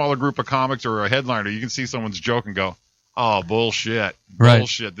smaller group of comics or a headliner, you can see someone's joke and go, "Oh, bullshit,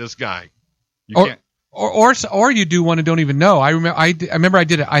 bullshit, this guy." Or you do one and don't even know. I remember I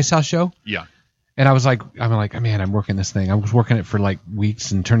did an Ice House show. Yeah. And I'm like, man, I'm working this thing. I was working it for like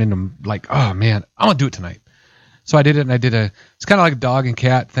weeks and turned into like, oh man, I'm gonna do it tonight. So I did it, and it's kind of like a dog and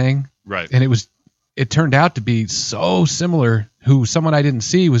cat thing. Right. And it turned out to be so similar. Someone I didn't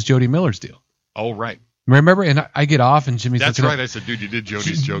see was Jody Miller's deal. Oh, right. Remember? And I get off, and Jimmy's That's looking right. I said, dude, you did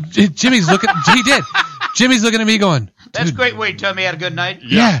Jody's joke. Jimmy's looking. He did. Jimmy's looking at me going, that's a great way to tell me he had a good night.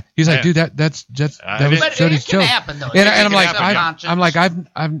 Yeah. He's like, dude, that was Jody's joke. Happen, though. And I'm like,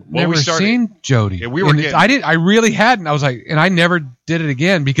 I've never seen Jody. Yeah, we were I really hadn't. I was like, and I never did it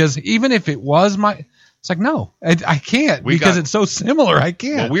again because even if it was it's like, no, I can't because it's so similar. I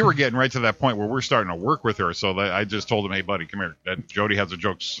can't. Well, we were getting right to that point where we're starting to work with her. So I just told him, hey, buddy, come here. That Jody has a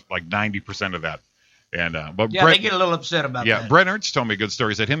joke like 90% of that. And but Brett, they get a little upset about that. Yeah, Brett Ernst told me a good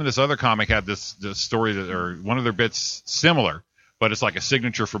story. He said him and this other comic had this story or one of their bits similar, but it's like a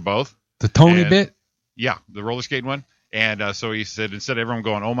signature for both. The Tony bit? Yeah, the roller skating one. And so he said instead of everyone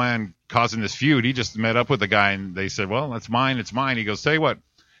going, oh, man, causing this feud, he just met up with the guy, and they said, well, that's mine. It's mine. He goes, tell you what,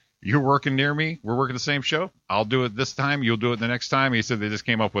 you're working near me. We're working the same show. I'll do it this time. You'll do it the next time. He said they just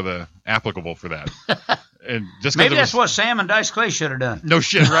came up with a applicable for that. And just maybe that's what Sam and Dice Clay should have done. No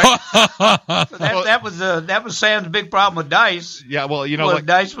shit, right? that was Sam's big problem with Dice. Yeah, well,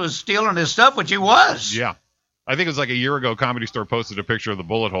 Dice was stealing his stuff, which he was. Yeah, I think it was like a year ago. Comedy Store posted a picture of the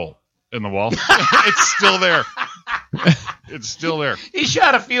bullet hole in the wall. It's still there. It's still there. He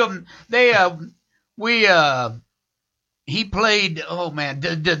shot a few of them. He played. Oh man,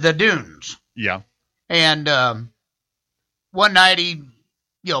 the Dunes. Yeah. And one night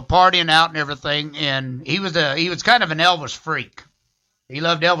partying out and everything, and he was kind of an Elvis freak. He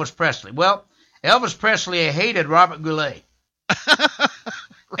loved Elvis Presley. Well, Elvis Presley hated Robert Goulet.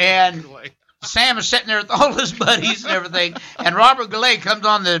 And Sam is sitting there with all his buddies and everything, and Robert Goulet comes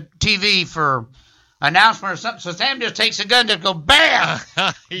on the TV for announcement or something, so Sam just takes a gun, just go bam,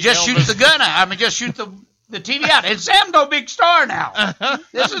 just shoots the gun out. I mean, just shoot the TV out. And Sam's no big star now.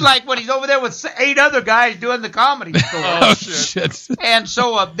 This is like when he's over there with 8 other guys doing the Comedy Store. Oh, shit. And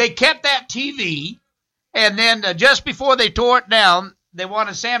so they kept that TV, and then just before they tore it down, they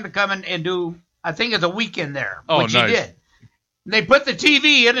wanted Sam to come in and do, I think it's a weekend there, which nice. he did. They put the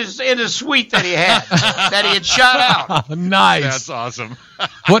TV in his suite that he had shot out. Nice. That's awesome.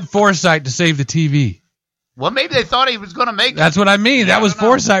 What foresight to save the TV. Well, maybe they thought he was going to make it. That's what I mean. That was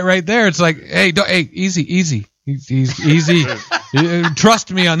foresight right there. It's like, hey, easy. Easy.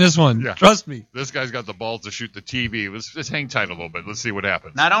 Trust me on this one. Yeah. Trust me. This guy's got the balls to shoot the TV. Let's just hang tight a little bit. Let's see what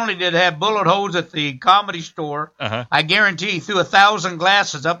happens. Not only did it have bullet holes at the Comedy Store, I guarantee he threw 1,000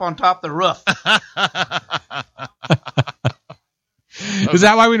 glasses up on top of the roof. Is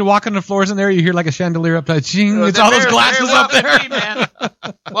that why when you walk on the floors in there, you hear like a chandelier up there? Ching, it's all those glasses up there. Man.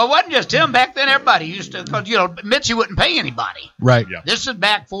 Well, it wasn't just him. Back then, everybody used to, because, Mitzi wouldn't pay anybody. Right. Yeah. This is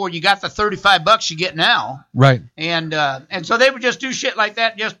back before you got the $35 you get now. Right. And so they would just do shit like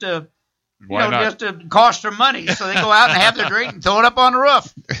that just to, Why not? just to cost their money. So they go out and have their drink and throw it up on the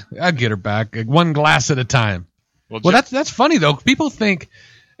roof. I'd get her back one glass at a time. Well, that's funny though. People think,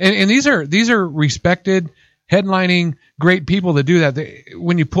 and these are respected, headlining, great people that do that.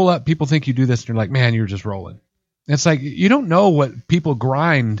 When you pull up, people think you do this, and they're like, "Man, you're just rolling." It's like you don't know what people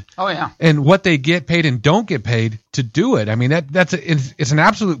grind. Oh yeah. And what they get paid and don't get paid to do it. I mean it's an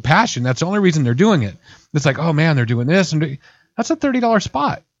absolute passion. That's the only reason they're doing it. It's like, oh man, they're doing this, and that's a $30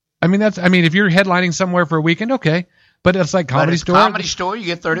 spot. I mean if you're headlining somewhere for a weekend, okay. But it's like Comedy Store. Comedy Store, you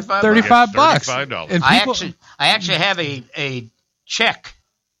get $35. $35. $35. And I people, actually have a check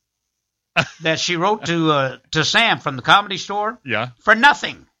that she wrote to Sam from the Comedy Store. Yeah. For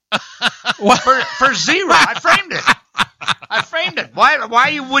nothing. for zero. I framed it.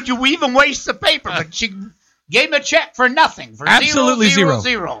 Why would you even waste the paper? But she gave him a check for nothing. For absolutely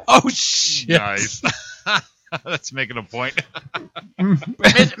zero. Oh shit! Nice. That's making a point.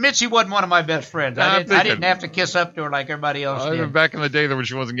 Mitzi wasn't one of my best friends. I didn't have to kiss up to her like everybody else did. Back in the day, when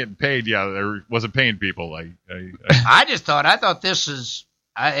she wasn't getting paid, or wasn't paying people. I thought this is,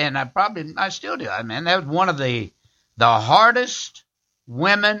 I still do. I mean, that was one of the hardest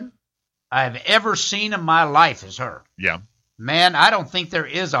women I've ever seen in my life is her. Yeah. Man, I don't think there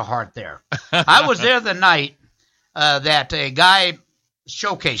is a heart there. I was there the night that a guy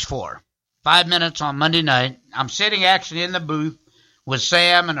showcased for. 5 minutes on Monday night. I'm sitting actually in the booth with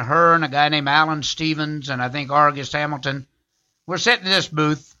Sam and her and a guy named Alan Stevens and I think Argus Hamilton. We're sitting in this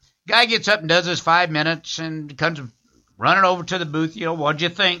booth. Guy gets up and does his 5 minutes and comes running over to the booth. What'd you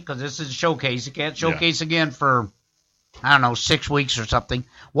think? Because this is a showcase. You can't showcase again for, 6 weeks or something.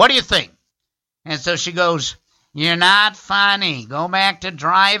 What do you think? And so she goes, "You're not funny. Go back to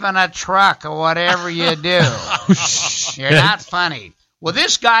driving a truck or whatever you do. You're not funny." Well,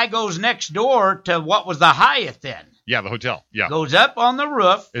 this guy goes next door to what was the Hyatt then. Yeah, the hotel. Yeah. Goes up on the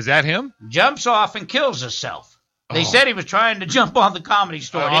roof. Is that him? Jumps off and kills himself. They said he was trying to jump on the Comedy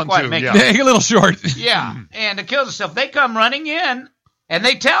Store. Didn't quite make it. A little short. Yeah, and he kills himself. They come running in, and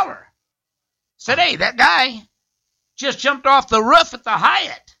they tell her. Said, "Hey, that guy just jumped off the roof at the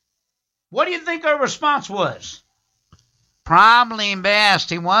Hyatt." What do you think her response was? "Probably best.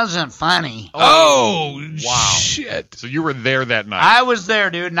 He wasn't funny." Oh, wow. Shit. So you were there that night. I was there,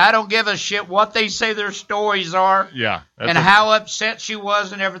 dude, and I don't give a shit what they say their stories are. Yeah. And how upset she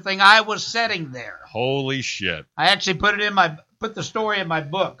was and everything. I was sitting there. Holy shit. I actually put the story in my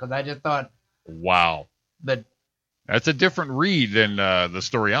book because I just thought. Wow. But. That's a different read than the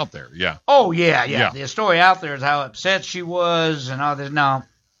story out there. Yeah. Oh, yeah. The story out there is how upset she was and all this. No.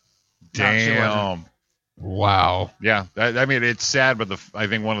 Damn. Wow. Yeah. It's sad, but I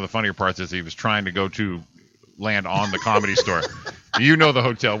think one of the funnier parts is he was trying to go to land on the Comedy Store. You know the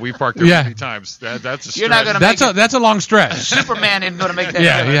hotel. We parked there many times. That's a stretch. You're not gonna that's a long stretch. Superman isn't going to make that.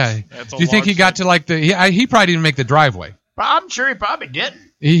 Yeah. Do you think he got to like he probably didn't make the driveway? I'm sure he probably didn't.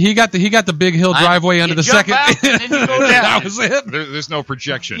 He got the big hill driveway under the second. Out and then you go down. That was it. There's no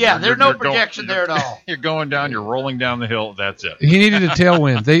projection. Yeah, there's no projection there at all. You're going down. You're rolling down the hill. That's it. He needed a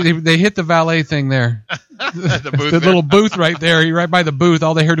tailwind. They hit the valet thing there. the little booth right there. Right by the booth.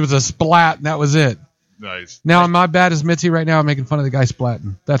 All they heard was a splat, and that was it. Nice. Now, am I bad as Mitzi right now? I'm making fun of the guy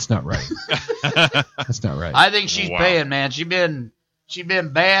splatting. That's not right. That's not right. I think she's paying, man. She's been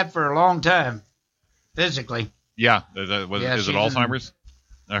bad for a long time, physically. Yeah. Is it Alzheimer's?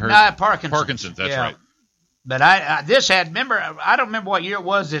 I heard Parkinson's. That's right. But I don't remember what year it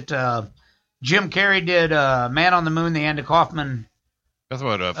was that Jim Carrey did Man on the Moon, the Andy Kaufman. That's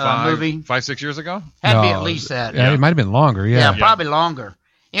what, movie? 5-6 years ago? Had to be at least that. Yeah, it might have been longer, Yeah, probably longer.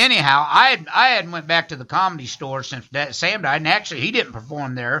 Anyhow, I hadn't went back to the Comedy Store since Sam died, and actually he didn't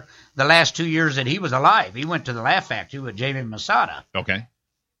perform there the last 2 years that he was alive. He went to the Laugh Factory with Jamie Masada. Okay.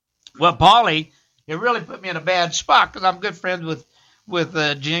 Well, Paulie, it really put me in a bad spot because I'm good friends with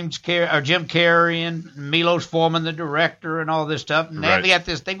Jim Carrey and Milos Forman, the director, and all this stuff. And Right.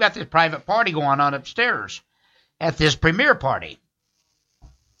 they've got this private party going on upstairs at this premiere party.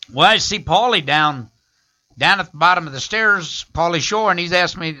 Well, I see Paulie down at the bottom of the stairs, Paulie Shore, and he's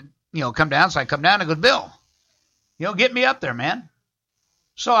asked me, come down. So I come down and goes, Bill, get me up there, man.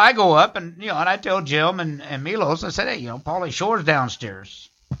 So I go up and, and I tell Jim and Milos, I said, hey, Paulie Shore's downstairs.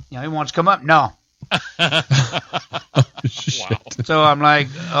 He wants to come up. No. Wow. So I'm like,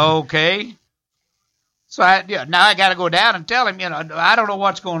 okay. So now I got to go down and tell him, I don't know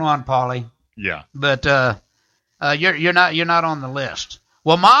what's going on, Paulie. Yeah. But you're not on the list.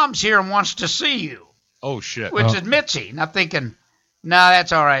 Well, Mom's here and wants to see you. Oh, shit. Which is Mitzi. And I'm thinking, nah,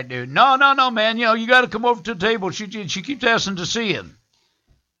 that's all right, dude. No, man. You got to come over to the table. She keeps asking to see him.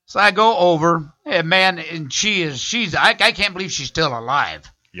 So I go over, and man, and I can't believe she's still alive.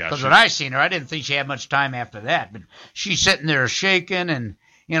 Yeah. Because when I seen her, I didn't think she had much time after that. But she's sitting there shaking and,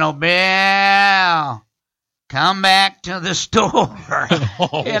 Bill, come back to the store.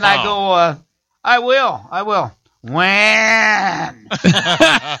 And I go, I will. When?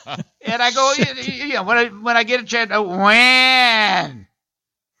 And I go, when I get a chance, when?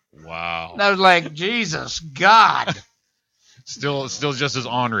 Wow. And I was like, Jesus, God. Still just as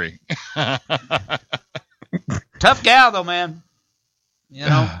ornery. Tough gal, though, man.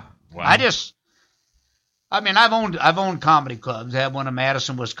 Wow. I've owned comedy clubs. I had one in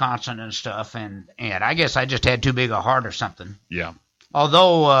Madison, Wisconsin and stuff, and I guess I just had too big a heart or something. Yeah.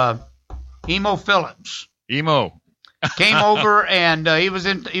 Although Emo Phillips came over and he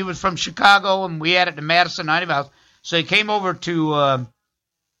was from Chicago, and we had it in Madison 90 House. So he came over to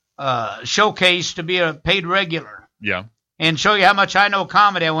showcase to be a paid regular. Yeah. And show you how much I know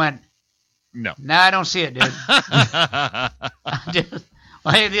comedy. I went, no, I don't see it, dude.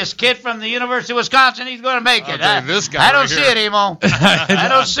 Hey, this kid from the University of Wisconsin, he's going to make it. Okay, this guy I don't right see here. it, Emo. I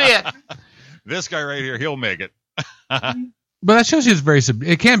don't see it. This guy right here, he'll make it. But that shows you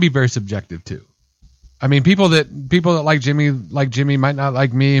it can be very subjective too. I mean, people that like Jimmy might not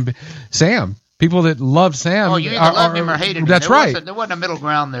like me. Sam, people that love Sam. Oh, you either loved him or hated him. That's right. There wasn't a middle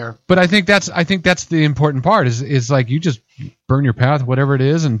ground there. But I think that's the important part is like you just burn your path, whatever it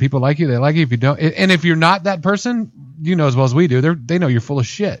is, and people like you, they like you. If you don't, and if you're not that person, you know as well as we do, they know you're full of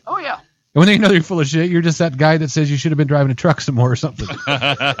shit. Oh yeah. And when they know you're full of shit, you're just that guy that says you should have been driving a truck some more or something.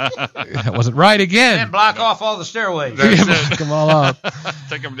 That wasn't right again. And block off all the stairways. Block them all up.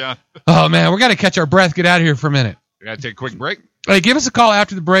 Take them down. Oh man, we got to catch our breath. Get out of here for a minute. We got to take a quick break. Hey, give us a call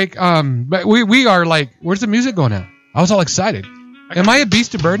after the break. But we are like, where's the music going at? I was all excited. Am I a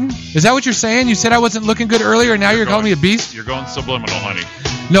beast of burden? Is that what you're saying? You said I wasn't looking good earlier, and now you're calling me a beast? You're going subliminal, honey.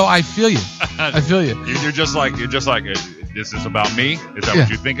 No, I feel you. I feel you. You're just like, this is about me? Is that what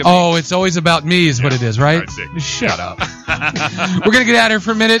you think of me? Oh, it's always about me is what it is, right? Shut up. We're going to get out of here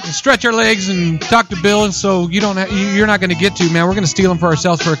for a minute and stretch our legs and talk to Bill, so you're not going to get to, man. We're going to steal him for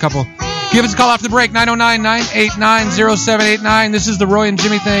ourselves for a couple. Give us a call after the break, 909-989-0789. This is the Roy and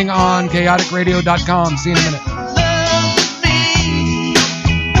Jimmy thing on chaoticradio.com. See you in a minute.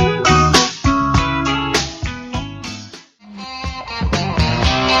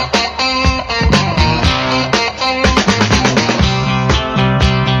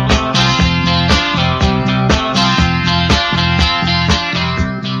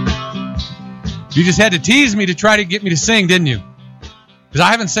 You just had to tease me to try to get me to sing, didn't you? Because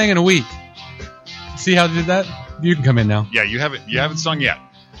I haven't sang in a week. See how I did that? You can come in now. Yeah, you haven't sung yet.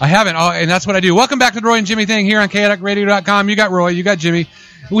 I haven't. Oh, and that's what I do. Welcome back to the Roy and Jimmy thing here on chaoticradio.com. You got Roy, you got Jimmy.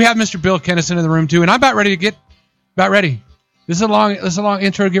 We have Mr. Bill Kinison in the room too, and I'm about ready. This is a long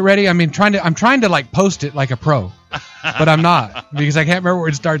intro to get ready. I mean, I'm trying to like post it like a pro, but I'm not because I can't remember where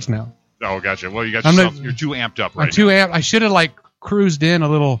it starts now. Oh, gotcha. Well, you're too amped up right now. I'm too amped. I should have like cruised in a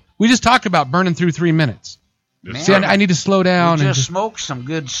little. We just talked about burning through 3 minutes. Man, see, I need to slow down. You and just smoked some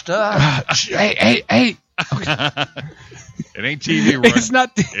good stuff. Hey. It ain't TV, Roy. It's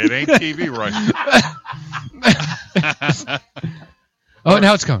not. It ain't TV, Roy. Oh,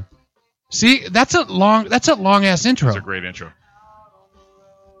 now it's coming. See, that's a long ass intro. That's a great intro.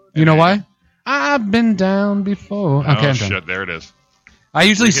 You know why? I've been down before. Okay, oh shit, there it is. I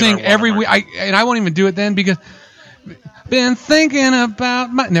usually sing every week, and I won't even do it then because Been thinking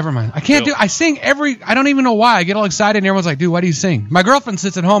about my. Never mind. I can't do. I sing I don't even know why. I get all excited and everyone's like, "Dude, why do you sing?" My girlfriend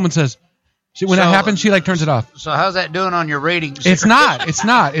sits at home and says, when that happens, she like turns it off. So how's that doing on your ratings? It's not.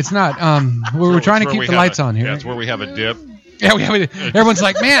 We're trying to keep the lights on here. Yeah, that's where we have a dip. Yeah, everyone's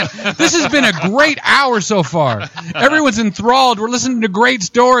like, man, this has been a great hour so far. Everyone's enthralled. We're listening to great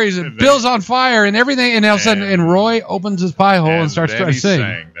stories, and Bill's on fire, and everything. And all of a sudden, and Roy opens his pie hole and starts trying to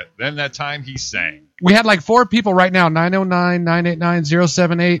sing. Then that time he sang. We had like 4 people right now,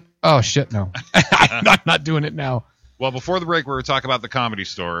 909-989-078. Oh, shit, no. I'm not doing it now. Well, before the break, we were talking about the Comedy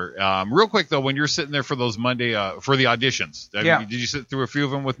Store. Real quick, though, when you're sitting there for those Monday, for the auditions, did you sit through a few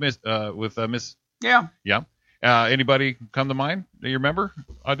of them with Miss? Yeah. Yeah. Anybody come to mind that you remember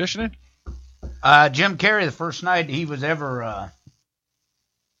auditioning? Jim Carrey, the first night he was ever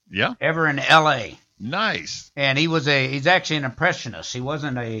in L.A. Nice. And he's actually an impressionist. He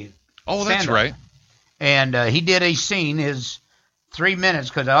wasn't a that's right. And he did a scene, his 3 minutes,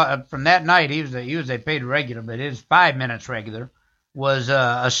 because from that night he was a paid regular, but his 5 minutes regular was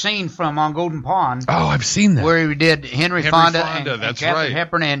a scene from On Golden Pond. Oh, I've seen that. Where he did Henry Fonda and Katharine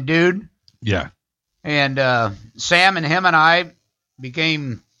Hepburn and Dude. Yeah. And Sam and him and I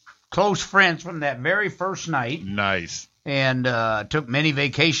became close friends from that very first night. Nice. And took many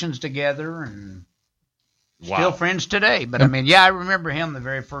vacations together and still friends today. But, I remember him the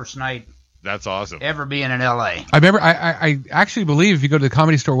very first night. That's awesome. Ever being in L.A. I remember. I actually believe if you go to the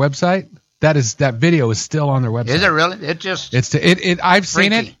Comedy Store website, that video is still on their website. Is it really? I've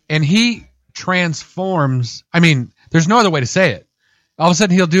seen it, and he transforms. I mean, there's no other way to say it. All of a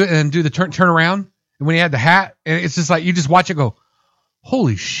sudden, he'll do it and do the turn around, and when he had the hat, and it's just like you just watch it go,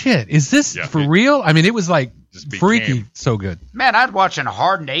 holy shit, is this for real? I mean, it was like freaky, so good. Man, I'd watching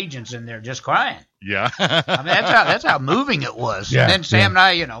Hardened Agents in there just crying. Yeah. I mean, that's how moving it was. Yeah, and then Sam and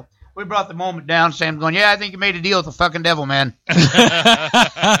I, we brought the moment down. Sam going, I think you made a deal with the fucking devil, man.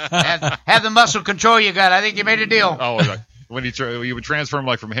 have the muscle control you got. I think you made a deal. Oh, when you would transform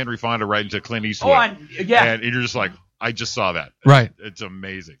like from Henry Fonda right into Clint Eastwood. Oh, yeah. And you're just like, I just saw that. Right. It's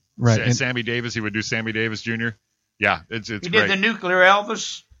amazing. Right. Sammy Davis, he would do Sammy Davis Jr. Yeah, it's great. He did the Nuclear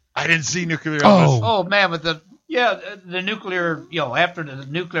Elvis. I didn't see Nuclear Elvis. Oh man, with the nuclear, after the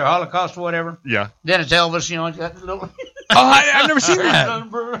nuclear holocaust or whatever. Yeah. Then it's Elvis, it's got the little. I've never seen that. I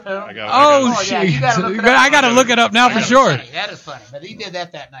got to look it up now for sure. That is funny. But he did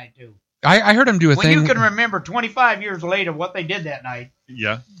that night too. I heard him do a thing. When you can remember 25 years later what they did that night.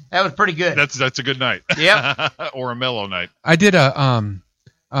 Yeah. That was pretty good. That's a good night. Yep. Or a mellow night. I did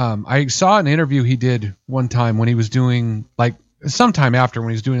I saw an interview he did one time when he was doing sometime after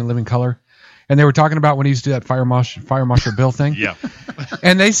when he was doing Living Color. And they were talking about when he used to do that Fire Marshal Bill thing. Yeah.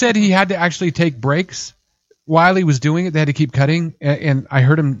 And they said he had to actually take breaks while he was doing it. They had to keep cutting. And I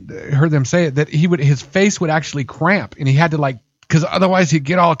heard them say it, that his face would actually cramp, and he had to because otherwise he'd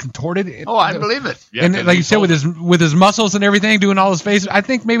get all contorted. Oh, I believe it. Yeah, and like you said, with his muscles and everything, doing all his face. I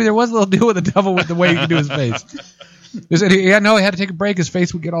think maybe there was a little deal with the devil with the way he could do his face. He had to take a break. His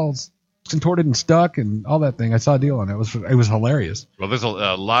face would get all contorted and stuck and all that thing. I saw a deal on it. It was hilarious. Well, there's a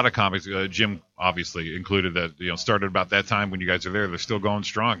lot of comics. Jim obviously included that started about that time when you guys are there. They're still going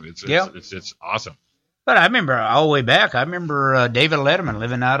strong. It's awesome. But I remember all the way back. I remember David Letterman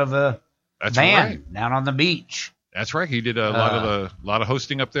living out of a van down on the beach. That's right. He did a lot of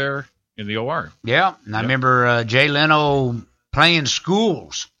hosting up there in the OR. Yeah, and I remember Jay Leno playing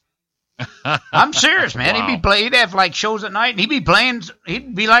schools. I'm serious, man. Wow. He'd have shows at night, and he'd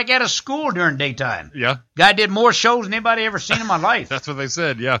be like at a school during daytime. Yeah. Guy did more shows than anybody ever seen in my life. That's what they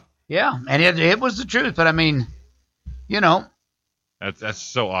said, yeah. Yeah, and it was the truth, but That's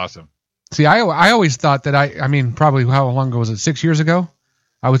so awesome. See, I always thought that probably how long ago was it? 6 years ago?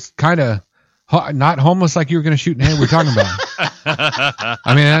 I was kind of not homeless like you were going to shoot in hand we were talking about.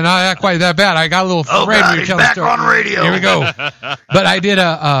 Not quite that bad. I got a little afraid when you were telling the story. On radio. Here we go. But I did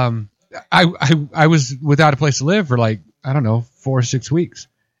I was without a place to live for 4 or 6 weeks.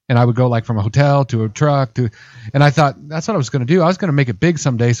 And I would go from a hotel to a truck and I thought that's what I was going to do. I was going to make it big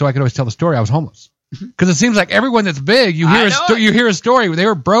someday so I could always tell the story I was homeless. Because it seems like everyone that's big, you hear a story where they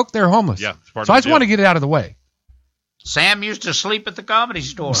were broke, they're homeless. Yeah. So I just want to get it out of the way. Sam used to sleep at the Comedy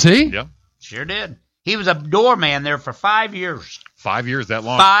Store. See? Yeah. Sure did. He was a doorman there for 5 years. 5 years, that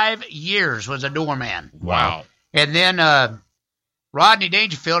long? 5 years was a doorman. Wow. And then Rodney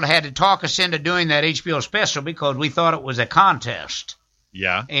Dangerfield had to talk us into doing that HBO special because we thought it was a contest.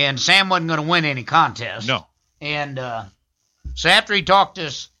 Yeah. And Sam wasn't going to win any contest. No. And so after he talked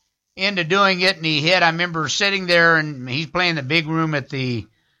us into doing it, and I remember sitting there, and he's playing the big room at the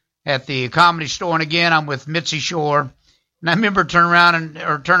Comedy Store, and again I'm with Mitzi Shore, and I remember turning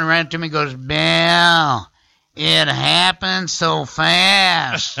around to me and goes, Bill, It happened so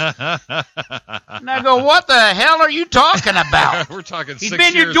fast. And I go, what the hell are you talking about? We're talking He's 6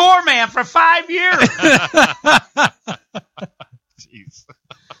 been years. your doorman for 5 years. Jeez.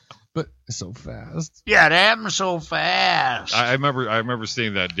 But so fast. Yeah, it happened so fast. I remember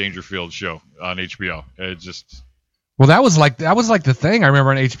seeing that Dangerfield show on HBO. It just Well, that was like the thing I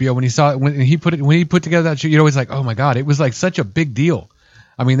remember on HBO when he saw it when he put together that show. You're always like, oh my god, it was like such a big deal.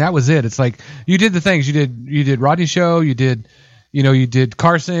 I mean, that was it. It's like you did the things you did Rodney's show, you did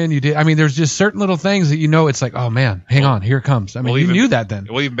Carson, I mean, there's just certain little things that it's like, oh man, hang on, here it comes. I mean, you knew that then.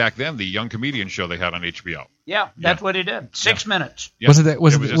 Well, even back then, the young comedian show they had on HBO. Yeah, that's what he did. 6 minutes. Yeah. Was it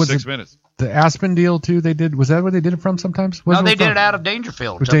just 6 minutes? The Aspen deal too? They did. Was that where they did it from? Sometimes. No, they did it out of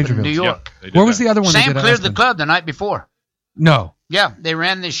Dangerfield, in New York. Yeah, where was the other one? Sam cleared the club the night before. No. Yeah, they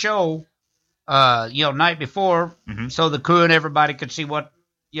ran the show, night before, so the crew and everybody could see what,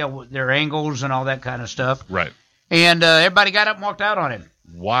 their angles and all that kind of stuff. Right. And everybody got up and walked out on him.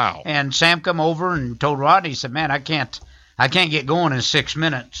 Wow. And Sam come over and told Rodney, he said, man, I can't get going in 6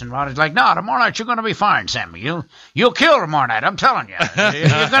 minutes. And Rodney's like, no, tomorrow night you're going to be fine, Sammy. You'll kill tomorrow night. I'm telling you.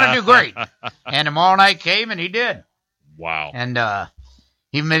 You're going to do great. And tomorrow night came, and he did. Wow. And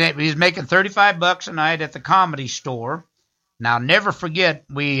he was making $35 a night at the Comedy Store. Now, never forget,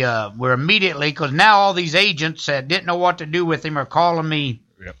 we were immediately, because now all these agents that didn't know what to do with him are calling me.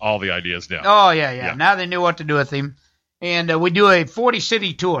 All the ideas down. Oh, yeah. Now they knew what to do with him. And we do a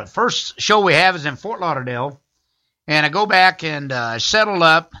 40-city tour. First show we have is in Fort Lauderdale. And I go back and settle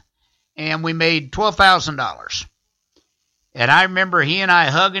up, and we made $12,000. And I remember he and I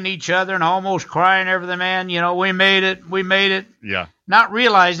hugging each other and almost crying over the man. We made it. Yeah. Not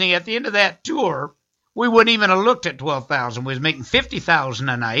realizing at the end of that tour, we wouldn't even have looked at $12,000. We was making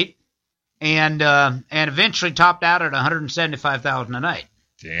 $50,000 a night, and eventually topped out at $175,000 a night.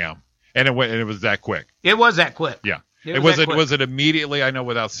 Damn. And it was that quick. It was that quick. Yeah. Was it immediately? I know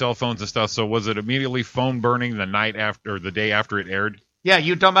without cell phones and stuff. So was it immediately phone burning the night after or the day after it aired? Yeah,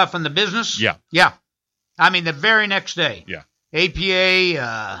 you talking about from the business? Yeah. Yeah. I mean, the very next day. Yeah.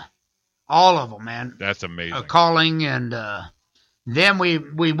 APA, all of them, man. That's amazing. Calling, and then we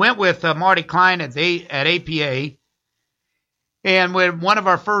went with Marty Klein at APA, and one of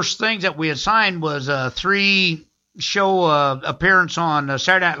our first things that we assigned was a 3-show appearance on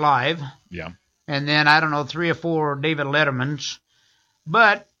Saturday Night Live. Yeah. And then, 3 or 4 David Lettermans.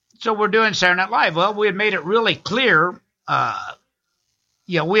 But, so we're doing Saturday Night Live. Well, we had made it really clear,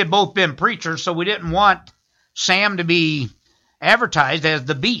 we had both been preachers, so we didn't want Sam to be advertised as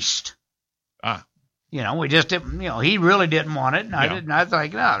the Beast. We just didn't, he really didn't want it. And I didn't. I was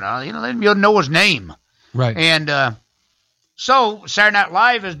like, no, you'll know his name. Right. And so Saturday Night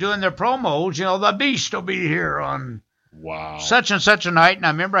Live is doing their promos. The Beast will be here on such and such a night. And I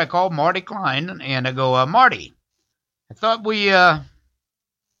remember I called Marty Klein and I go, Marty, I thought we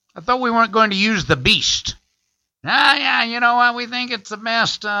weren't going to use the Beast. Yeah, you know what? We think it's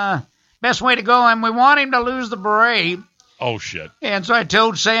the best way to go, and we want him to lose the beret. Oh, shit. And so I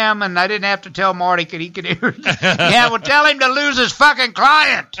told Sam, and I didn't have to tell Marty because he could hear it. Yeah, well, tell him to lose his fucking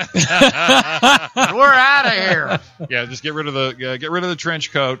client. We're out of here. Yeah, just get rid of the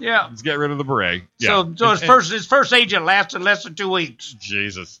trench coat. Yeah. Just get rid of the beret. Yeah. So his first agent lasted less than 2 weeks.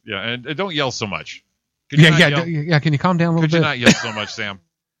 Jesus. Yeah, and don't yell so much. Can you calm down a little bit? Could you not yell so much, Sam?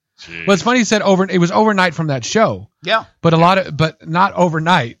 Jeez. Well, it's funny you said it was overnight from that show. Yeah. But not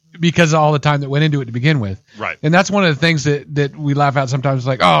overnight because of all the time that went into it to begin with. Right. And that's one of the things that we laugh at sometimes.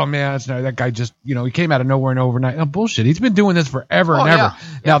 Like, oh man, that guy just, he came out of nowhere and overnight. Oh, bullshit. He's been doing this forever and ever. Yeah.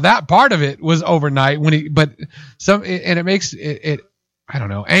 Now that part of it was overnight and it makes it, I don't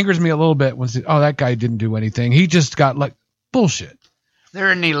know, angers me a little bit when that guy didn't do anything. He just got like bullshit. There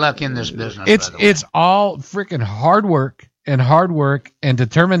isn't any luck in this business. It's all freaking hard work and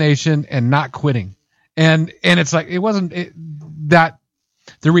determination and not quitting. And it's like, it wasn't that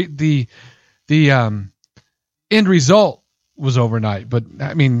the end result was overnight, but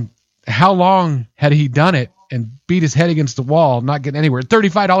I mean, how long had he done it and beat his head against the wall, not getting anywhere?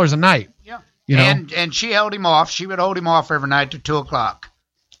 $35 a night. Yeah. And she held him off. She would hold him off every night to 2:00.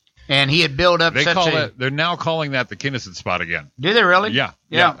 And he had built up they're now calling that the Kinison spot again. Do they really? Yeah.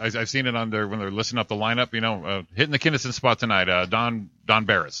 I've seen it on there when they're listing up the lineup, hitting the Kinison spot tonight, Don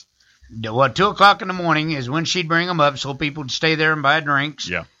Barris. Well, 2:00 in the morning is when she'd bring them up so people would stay there and buy drinks.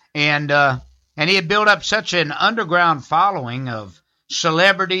 Yeah. And he had built up such an underground following of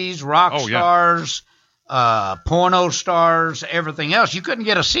celebrities, rock stars, porno stars, everything else. You couldn't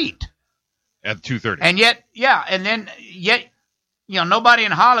get a seat. At 2:30. And yet, nobody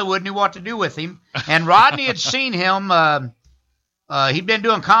in Hollywood knew what to do with him. And Rodney had seen him. He'd been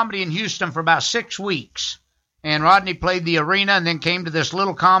doing comedy in Houston for about 6 weeks. and Rodney played the arena and then came to this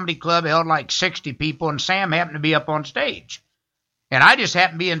little comedy club, held like 60 people, and Sam happened to be up on stage. And I just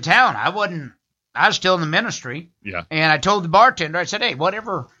happened to be in town. I was still in the ministry. Yeah. And I told the bartender, I said, hey,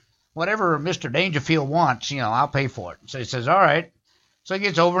 whatever Mr. Dangerfield wants, I'll pay for it. So he says, all right. So he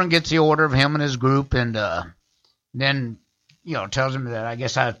gets over and gets the order of him and his group, and then, tells him that I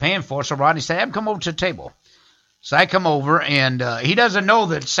guess I was paying for it. So Rodney said, have him come over to the table. So I come over, and he doesn't know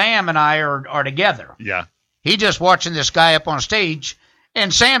that Sam and I are together. Yeah. He's just watching this guy up on stage,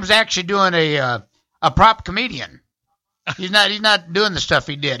 and Sam's actually doing a prop comedian. He's not doing the stuff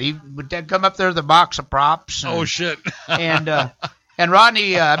he did. He would come up there with a box of props. Oh, shit. And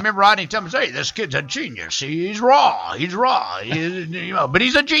Rodney, I remember Rodney telling me, hey, this kid's a genius. He's raw. But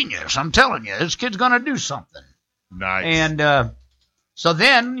he's a genius. I'm telling you, this kid's going to do something. Nice. And so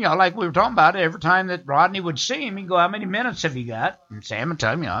then, like we were talking about, every time that Rodney would see him, he'd go, how many minutes have you got? And Sam would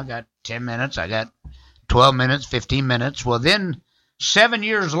tell him, I got 10 minutes, I got 12 minutes, 15 minutes. Well, then 7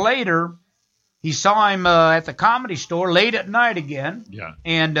 years later, he saw him at the Comedy Store late at night again. Yeah.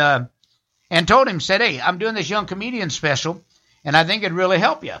 And told him, said, hey, I'm doing this young comedian special, and I think it'd really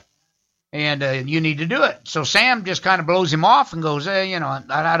help you. And you need to do it. So Sam just kind of blows him off and goes, hey,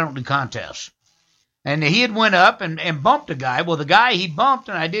 I don't do contests. And he had went up and bumped a guy. Well, the guy he bumped,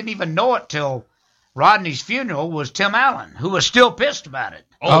 and I didn't even know it till Rodney's funeral, was Tim Allen, who was still pissed about it.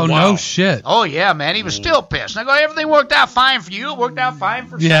 Oh, wow. No shit. Oh, yeah, man. He was still pissed. And I go, everything worked out fine for you. It worked out fine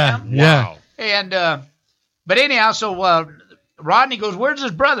for Sam. Yeah. Wow. And, but anyhow, so Rodney goes, where's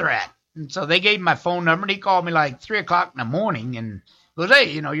his brother at? And so they gave him my phone number, and he called me like 3 o'clock in the morning and goes,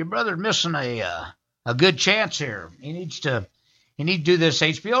 hey, your brother's missing a good chance here. He needs to do this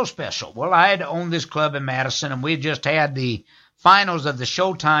HBO special. Well, I had owned this club in Madison, and we had just had the finals of the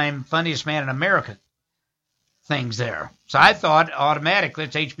Showtime Funniest Man in America things there. So I thought automatically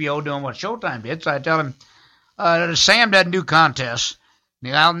it's HBO doing what Showtime did. So I tell him, Sam doesn't do contests.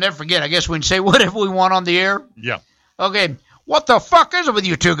 I'll never forget. I guess we can say whatever we want on the air. Yeah. Okay. What the fuck is it with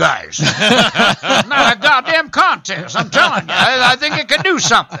you two guys? Not a goddamn contest. I'm telling you. I think it could do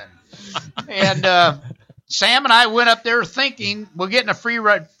something. And Sam and I went up there thinking we're getting a free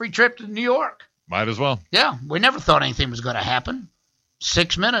trip to New York. Might as well. Yeah. We never thought anything was going to happen.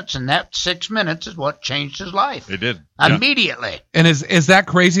 6 minutes, and that 6 minutes is what changed his life. It did. Immediately. And is that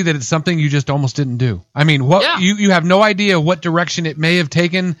crazy that it's something you just almost didn't do? I mean, you have no idea what direction it may have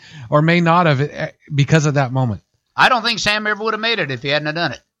taken or may not have because of that moment. I don't think Sam ever would have made it if he hadn't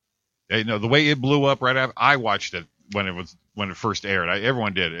done it. The way it blew up right after, I watched it when it first aired.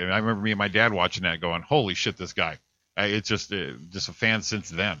 Everyone did. And I remember me and my dad watching that going, holy shit, this guy. It's just a fan since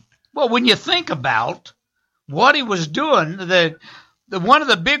then. Well, when you think about what he was doing, one of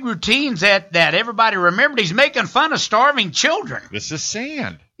the big routines that everybody remembered, he's making fun of starving children. This is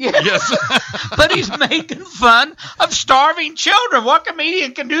sand. Yeah. Yes. But he's making fun of starving children. What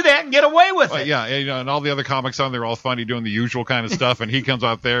comedian can do that and get away with it? Yeah, and all the other comics on there are all funny doing the usual kind of stuff, and he comes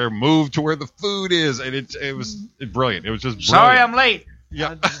out there, move to where the food is, and it was brilliant. It was just brilliant. Sorry I'm late.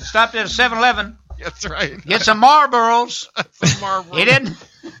 Yeah. I stopped at a 7-Eleven. That's right. Get some Marlboros. Marlboro. He didn't.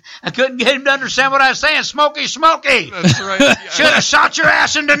 I couldn't get him to understand what I was saying. Smoky, smoky. That's right. Yeah. Should have shot your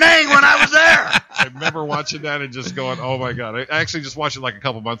ass in Da Nang when I was there. I remember watching that and just going, oh, my God. I actually just watched it like a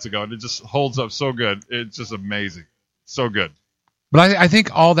couple months ago, and it just holds up so good. It's just amazing. So good. But I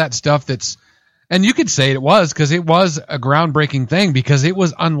think all that stuff and you could say it was because it was a groundbreaking thing because it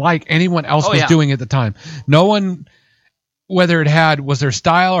was unlike anyone else was doing at the time. No one, whether it was their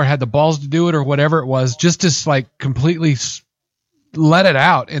style or had the balls to do it or whatever it was, just to completely let it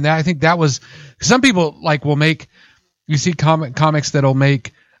out. And I think that was, some people will make, you see comics that'll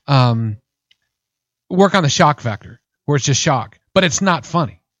make work on the shock factor where it's just shock, but it's not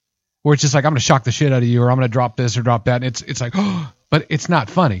funny, where it's just I'm going to shock the shit out of you, or I'm going to drop this or drop that. And it's like, oh, but it's not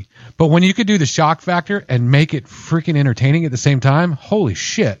funny. But when you could do the shock factor and make it freaking entertaining at the same time, holy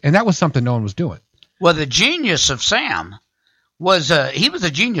shit. And that was something no one was doing. Well, the genius of Sam was he was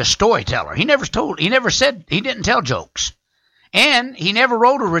a genius storyteller. He didn't tell jokes. And he never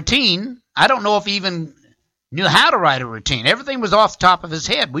wrote a routine. I don't know if he even knew how to write a routine. Everything was off the top of his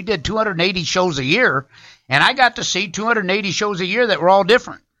head. We did 280 shows a year, and I got to see 280 shows a year that were all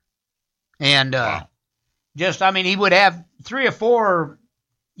different. And he would have 3 or 4,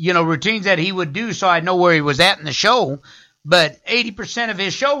 routines that he would do so I'd know where he was at in the show. But 80% of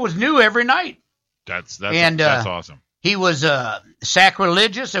his show was new every night. That's awesome. He was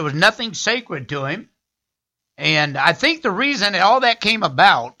sacrilegious. There was nothing sacred to him. And I think the reason all that came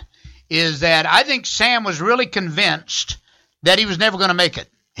about is that I think Sam was really convinced that he was never going to make it.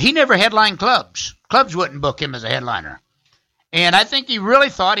 He never headlined clubs. Clubs wouldn't book him as a headliner. And I think he really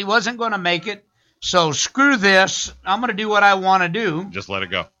thought he wasn't going to make it. So screw this. I'm going to do what I want to do. Just let it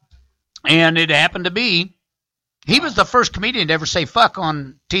go. And it happened to be, he was the first comedian to ever say fuck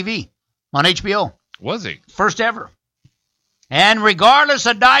on TV, on HBO. Was he? First ever. And regardless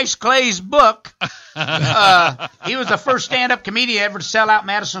of Dice Clay's book, he was the first stand-up comedian ever to sell out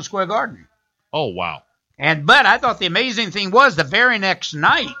Madison Square Garden. Oh, wow. But I thought the amazing thing was the very next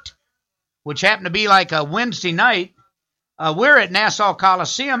night, which happened to be like a Wednesday night, we're at Nassau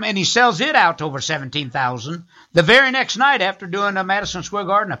Coliseum, and he sells it out to over 17,000 the very next night after doing a Madison Square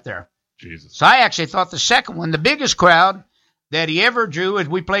Garden up there. Jesus. So I actually thought the second one, the biggest crowd that he ever drew, is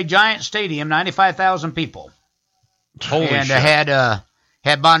we played Giant Stadium, 95,000 people. Holy and shit.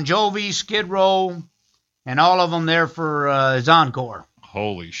 had Bon Jovi, Skid Row, and all of them there for his encore.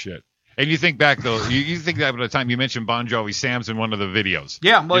 Holy shit. And you think back, though, you think that by the time you mentioned Bon Jovi, Sam's in one of the videos.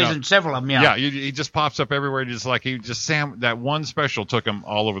 Yeah, well, he's in several of them, yeah. Yeah, he just pops up everywhere. Sam, that one special took him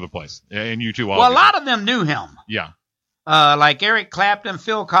all over the place. And you too, obviously. Well, a lot of them knew him. Yeah. Like Eric Clapton,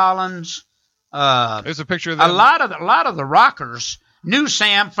 Phil Collins. There's a picture of them. A lot of the rockers knew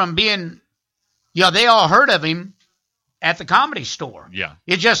Sam from being, they all heard of him at the Comedy Store. Yeah.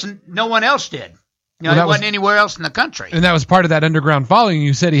 It just no one else did. He wasn't anywhere else in the country. And that was part of that underground following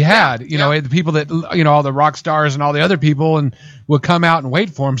you said he had. You know, the people that, all the rock stars and all the other people and would come out and wait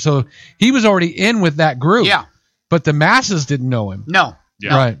for him. So he was already in with that group. Yeah. But the masses didn't know him. No.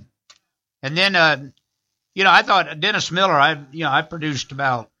 Yeah. Right. And then, I thought Dennis Miller, I produced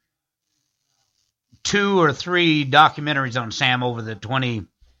about 2 or 3 documentaries on Sam over the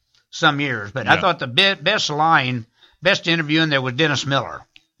 20-some years. But I thought the best interview in there was Dennis Miller.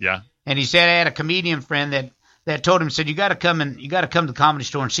 Yeah. And he said I had a comedian friend that told him, said, you got to come to the Comedy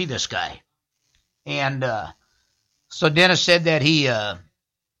Store and see this guy. And so Dennis said that he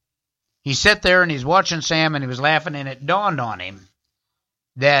sat there and he's watching Sam and he was laughing, and it dawned on him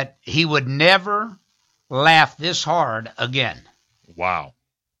that he would never laugh this hard again. Wow.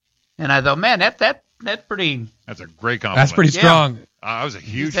 And I thought, man, that's pretty. That's a great compliment. That's pretty strong. I was a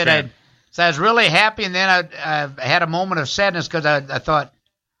huge fan. I was really happy, and then I had a moment of sadness because I thought,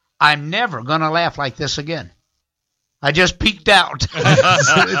 I'm never going to laugh like this again. I just peeked out.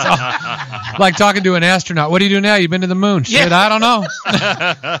 It's like talking to an astronaut. What do you do now? You've been to the moon. Yeah. Shit, I don't know.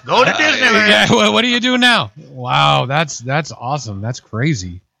 Go to Disneyland. Yeah, what do you do now? Wow, that's awesome. That's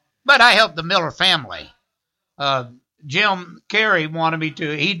crazy. But I helped the Miller family. Jim Carrey wanted me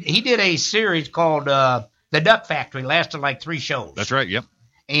to. He did a series called The Duck Factory. Lasted like 3 shows. That's right, yep.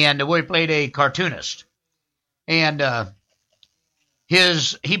 And where he played a cartoonist. And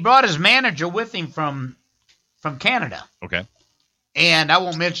he brought his manager with him from Canada. Okay. And I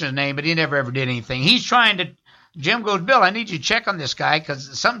won't mention his name, but he never ever did anything. Jim goes, Bill, I need you to check on this guy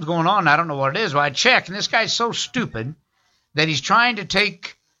because something's going on. I don't know what it is. Well, I checked, and this guy's so stupid that he's trying to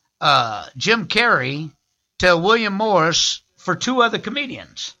take Jim Carrey to William Morris for 2 other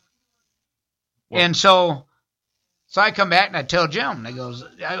comedians. Well, and so I come back and I tell Jim, and he goes,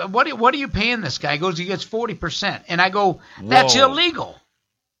 what are you paying this guy? He goes, he gets 40%. And I go, that's illegal.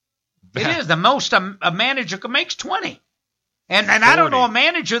 It is. The most a manager makes 20. And I don't know a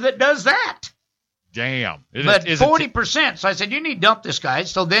manager that does that. Damn. But 40%. So I said, you need to dump this guy.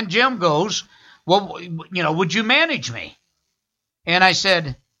 So then Jim goes, well, would you manage me? And I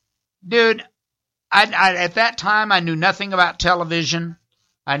said, dude, I at that time I knew nothing about television.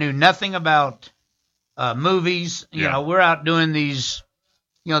 I knew nothing about movies. We're out doing these,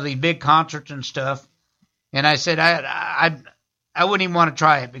 these big concerts and stuff. And I said, I wouldn't even want to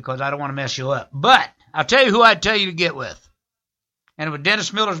try it because I don't want to mess you up. But I'll tell you who I'd tell you to get with. And it was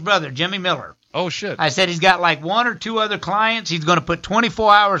Dennis Miller's brother, Jimmy Miller. Oh, shit. I said he's got like 1 or 2 other clients. He's going to put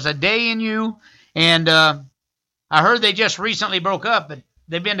 24 hours a day in you. And I heard they just recently broke up, but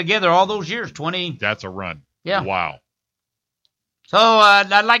they've been together all those years, 20. That's a run. Yeah. Wow. So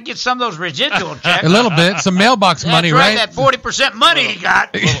I'd like to get some of those residual checks. A little bit. Some mailbox money, right? That 40% money he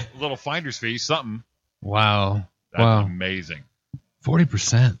got. Little finder's fee, something. Wow. That's amazing.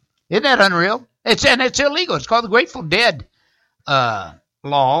 40%. Isn't that unreal? It's illegal. It's called the Grateful Dead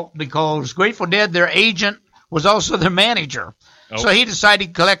law because Grateful Dead, their agent, was also their manager. Oh. So he decided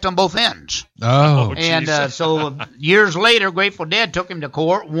to collect on both ends. Oh. And so years later, Grateful Dead took him to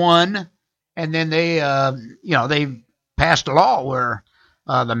court, won, and then they passed a law where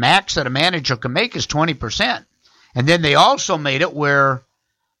the max that a manager can make is 20%. And then they also made it where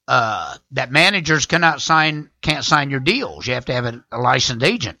that managers can't sign your deals. You have to have a licensed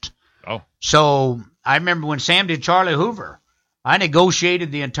agent. Oh. So I remember when Sam did Charlie Hoover, I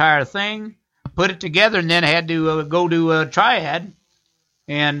negotiated the entire thing, put it together, and then had to go to a triad,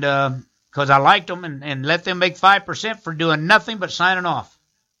 and because I liked them and let them make 5% for doing nothing but signing off.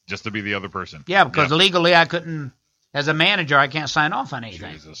 Just to be the other person. Yeah, because legally I couldn't, as a manager, I can't sign off on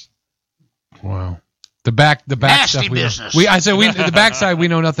anything. Jesus. Wow. The back nasty stuff. Business. The backside we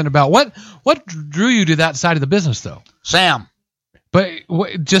know nothing about. What drew you to that side of the business though? Sam. But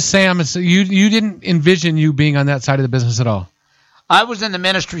just Sam. You didn't envision you being on that side of the business at all. I was in the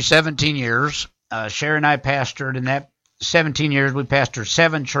ministry 17 years. Sherry and I pastored. In that 17 years, we pastored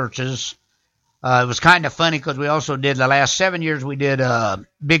 7 churches. It was kind of funny because we also did, the last 7 years, we did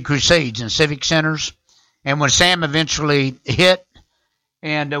big crusades in civic centers. And when Sam eventually hit,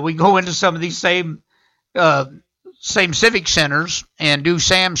 and we go into some of these same civic centers and do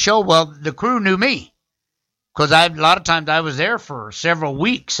Sam's show, well, the crew knew me. Because a lot of times I was there for several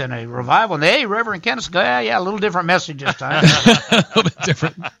weeks in a revival. And hey, Reverend Kinison, yeah, a little different message this time. A little bit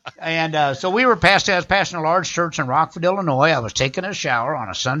different. And so we were I was pastoring a large church in Rockford, Illinois. I was taking a shower on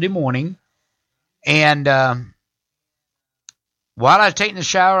a Sunday morning. And while I was taking the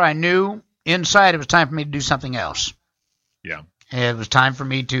shower, I knew inside it was time for me to do something else. Yeah. And it was time for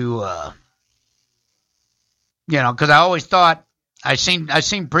me to, because I always thought I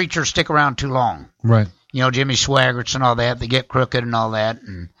seen preachers stick around too long. Right. Jimmy Swaggarts and all that, they get crooked and all that.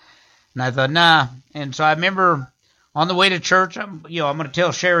 And I thought, nah. And so I remember on the way to church, I'm going to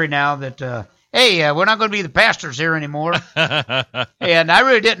tell Sherry now that, hey, we're not going to be the pastors here anymore. And I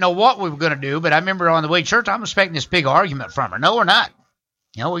really didn't know what we were going to do, but I remember on the way to church, I'm expecting this big argument from her. No, we're not.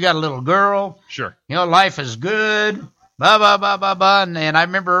 We got a little girl. Sure. Life is good. Blah, blah, blah, blah, blah. And I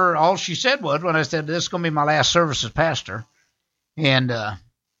remember all she said was, when I said, this is going to be my last service as pastor. And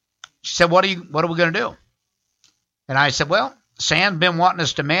she said, what are we going to do? And I said, well, Sam's been wanting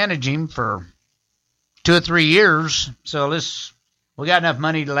us to manage him for 2 or 3 years, so we got enough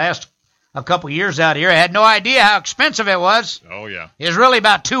money to last a couple years out here. I had no idea how expensive it was. Oh, yeah. It was really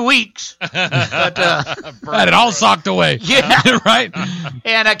about 2 weeks. But had it all socked away. Yeah. Right.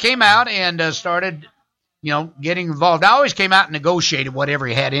 And I came out and started, getting involved. I always came out and negotiated whatever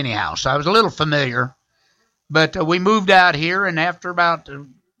he had anyhow, so I was a little familiar. But we moved out here, and after about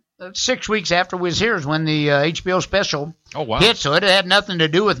 6 weeks after we was here is when the HBO special hit, so it had nothing to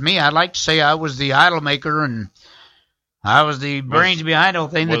do with me. I'd like to say I was the idol maker and I was the brains behind the whole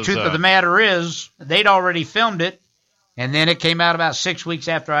thing. The truth of the matter is they'd already filmed it, and then it came out about 6 weeks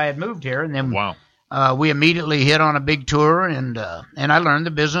after I had moved here, and then we immediately hit on a big tour, and I learned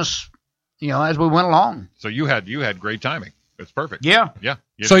the business, as we went along. So you had great timing. It's perfect. Yeah. Yeah.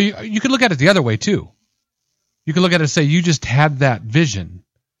 So you could look at it the other way too. You could look at it and say you just had that vision.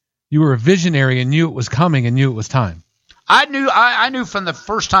 You were a visionary and knew it was coming and knew it was time. I knew from the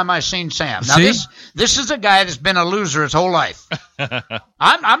first time I seen Sam. Now this is a guy that's been a loser his whole life.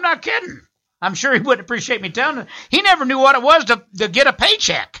 I'm not kidding. I'm sure he wouldn't appreciate me telling him. He never knew what it was to get a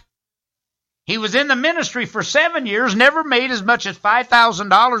paycheck. He was in the ministry for 7 years, never made as much as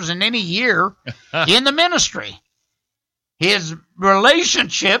 $5,000 in any year in the ministry. His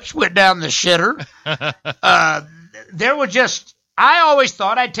relationships went down the shitter. I always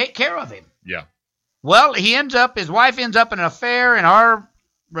thought I'd take care of him. Yeah. Well, his wife ends up in an affair. In our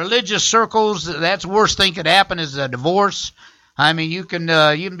religious circles, that's the worst thing could happen is a divorce. I mean, you can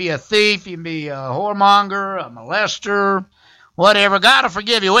be a thief, you can be a whoremonger, a molester, whatever. God will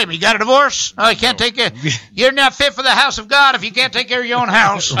forgive you. Wait a minute, you got a divorce? Oh, you can't take care. You're not fit for the house of God if you can't take care of your own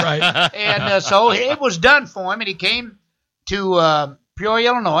house. Right. And so it was done for him, and he came to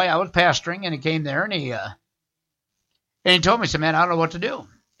Peoria, Illinois. I was pastoring, and he came there, and he told me, he said, man, I don't know what to do.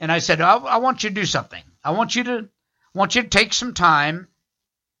 And I said, I want you to do something. I want you to take some time,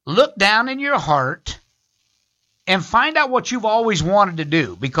 look down in your heart, and find out what you've always wanted to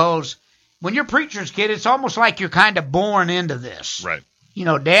do. Because when you're a preacher's kid, it's almost like you're kind of born into this. Right.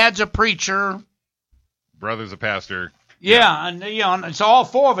 Dad's a preacher. Brother's a pastor. Yeah, and so all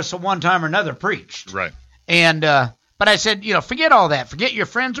 4 of us at one time or another preached. Right. And but I said, forget all that. Forget your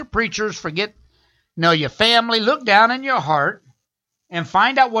friends are preachers. Forget your family. Look down in your heart and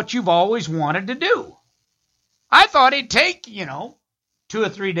find out what you've always wanted to do. I thought it'd take, 2 or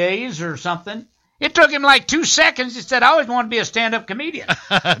 3 days or something. It took him like 2 seconds. He said, I always wanted to be a stand-up comedian.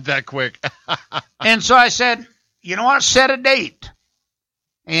 That quick. And so I said, you know what, set a date.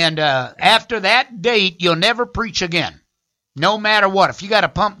 And after that date, you'll never preach again. No matter what. If you got to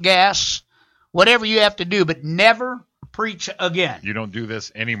pump gas, whatever you have to do, but never preach again. You don't do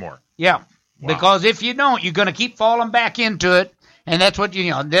this anymore. Yeah. Wow. Because if you don't, you're going to keep falling back into it. And that's what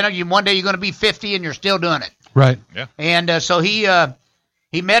then one day you're going to be 50 and you're still doing it. Right. Yeah. And so he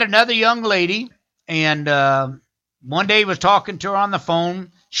met another young lady, and one day he was talking to her on the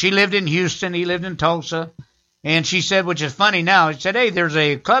phone. She lived in Houston. He lived in Tulsa. And she said, which is funny now, she said, hey, there's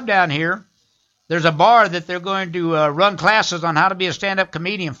a club down here there's a bar that they're going to run classes on how to be a stand-up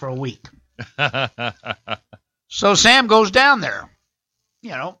comedian for a week. So Sam goes down there,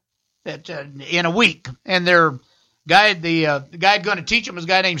 in a week, and the guy going to teach him was a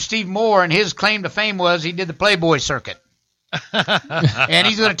guy named Steve Moore, and his claim to fame was he did the Playboy circuit. And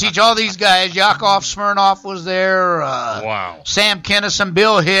he's going to teach all these guys. Yakov Smirnoff was there. Wow. Sam Kinison,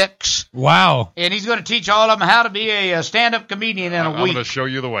 Bill Hicks. Wow. And he's going to teach all of them how to be a stand-up comedian in a week. I'm going to show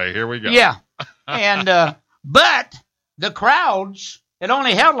you the way. Here we go. Yeah. And but the crowds, it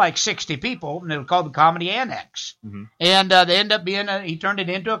only held like 60 people, and it was called the Comedy Annex. Mm-hmm. And they ended up he turned it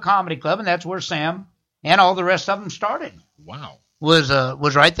into a comedy club, and that's where Sam and all the rest of them started. Wow. Was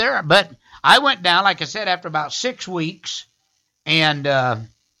right there. But I went down, like I said, after about 6 weeks. And I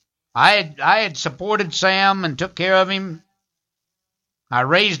had supported Sam and took care of him. I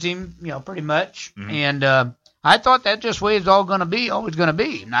raised him, pretty much. Mm-hmm. And I thought that just way it's always going to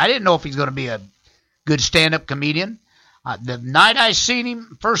be. And I didn't know if he's going to be a good stand-up comedian. The night I seen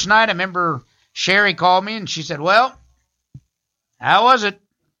him, first night, I remember Sherry called me and she said, "Well, how was it?"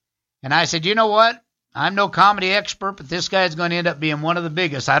 And I said, "You know what? I'm no comedy expert, but this guy's going to end up being one of the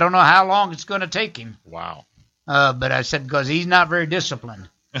biggest. I don't know how long it's going to take him." Wow. But I said, because he's not very disciplined.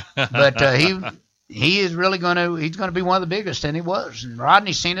 But he is really he's going to be one of the biggest, and he was. And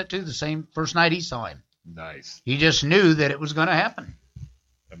Rodney seen it too the same first night he saw him. Nice. He just knew that it was going to happen.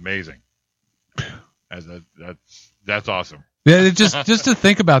 Amazing. That's awesome. Yeah, just to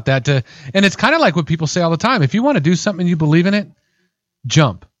think about that, and it's kind of like what people say all the time. If you want to do something and you believe in it,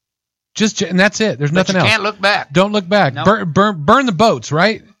 jump. And that's it. There's nothing else. Can't look back. Don't look back. Nope. Burn the boats,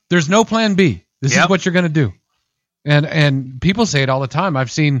 right? There's no plan B. This is what you're going to do. And people say it all the time.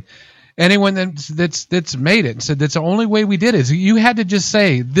 I've seen anyone that's made it and said that's the only way we did it. Is you had to just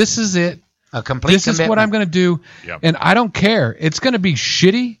say, this is it. A complete This commitment. is what I'm going to do. Yep. And I don't care. It's going to be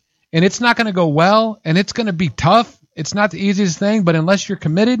shitty, and it's not going to go well, and it's going to be tough. It's not the easiest thing, but unless you're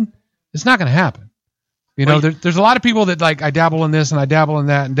committed, it's not going to happen. There's a lot of people that I dabble in this and I dabble in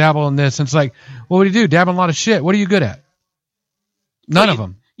that and dabble in this. And it's like, well, what do you do? Dabble in a lot of shit. What are you good at? None of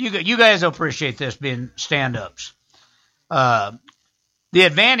them. You guys appreciate this being stand-ups. The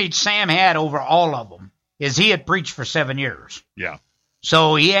advantage Sam had over all of them is he had preached for 7 years. Yeah.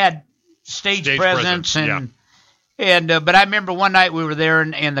 So he had stage presence but I remember one night we were there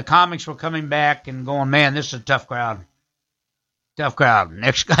and the comics were coming back and going, man, this is a tough crowd. Tough crowd.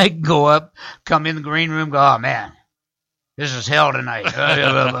 Next guy can go up, come in the green room, go, oh, man, this is hell tonight. I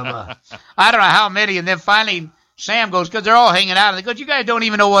don't know how many. And then finally Sam goes, because they're all hanging out. And they go, you guys don't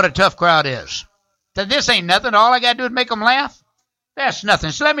even know what a tough crowd is. So this ain't nothing. All I got to do is make them laugh. That's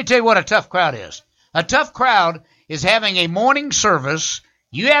nothing. So let me tell you what a tough crowd is. A tough crowd is having a morning service.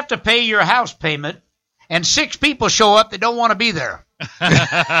 You have to pay your house payment, and 6 people show up that don't want to be there.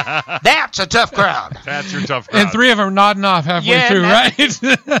 That's a tough crowd. That's your tough crowd. And 3 of them nodding off halfway through, right?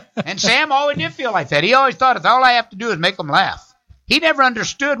 And Sam always did feel like that. He always thought if all I have to do is make them laugh. He never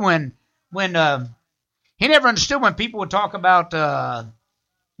understood when people would talk about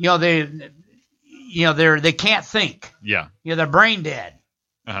they can't think. Yeah. They're brain dead.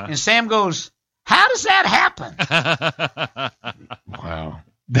 Uh-huh. And Sam goes, how does that happen? Wow.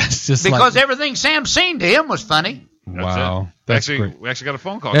 That's just because everything Sam seen to him was funny. Wow. That's great. We actually got a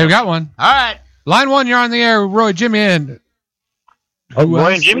phone call. Yeah, we got one. All right. Line 1, you're on the air. Roy, Jimmy, and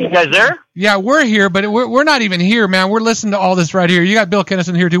Roy and Jimmy, you guys there? Yeah, we're here, but we're not even here, man. We're listening to all this right here. You got Bill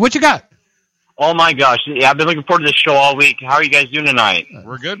Kinison here, too. What you got? Oh, my gosh. Yeah, I've been looking forward to this show all week. How are you guys doing tonight?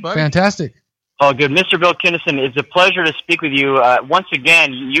 We're good, bud. Fantastic. Oh, good. Mr. Bill Kinison, it's a pleasure to speak with you. Once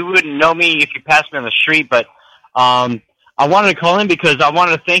again, you wouldn't know me if you passed me on the street, but I wanted to call in because I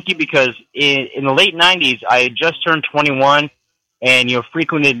wanted to thank you because in the late 90s, I had just turned 21 and,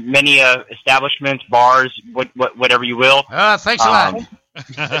 frequented many establishments, bars, whatever you will. Thanks a lot.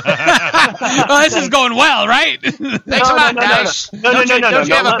 Oh, this is going well, right? Thanks a lot, guys. Don't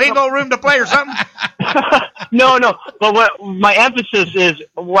you have a bingo room to play or something? No. But what my emphasis is,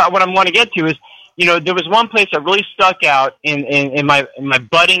 what I want to get to is, there was one place that really stuck out in my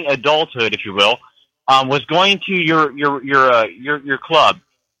budding adulthood, if you will, was going to your club,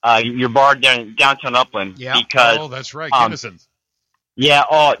 your bar downtown Upland. Yeah. Because, that's right, Kinison's. Yeah.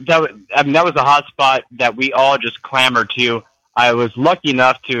 That was a hot spot that we all just clamored to. I was lucky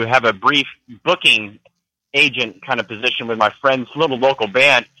enough to have a brief booking agent kind of position with my friend's little local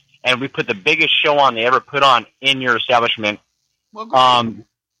band, and we put the biggest show on they ever put on in your establishment. Well,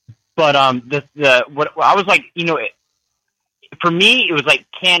 but what I was like, for me, it was like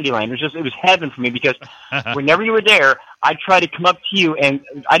Candyland. It was heaven for me because whenever you were there, I'd try to come up to you, and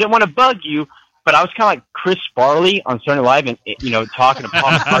I didn't want to bug you, but I was kind of like Chris Farley on Saturday Night Live, and talking to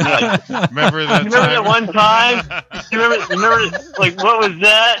Paul McCartney. Like, remember that? That one time? Remember? Like, what was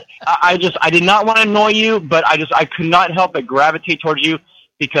that? I did not want to annoy you, but I could not help but gravitate towards you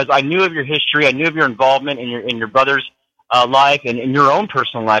because I knew of your history, I knew of your involvement in your brother's life and in your own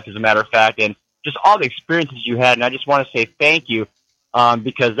personal life, as a matter of fact, and just all the experiences you had. And I just want to say thank you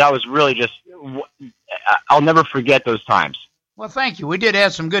because that was really just. I'll never forget those times. Well, thank you. We did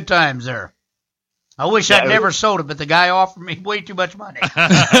have some good times there. I wish I'd never sold it, but the guy offered me way too much money.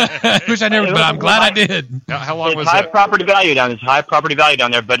 Wish I never, but I'm glad I did. How long was it? It's high property value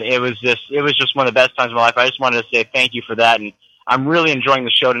down there, but it was just one of the best times of my life. I just wanted to say thank you for that, and I'm really enjoying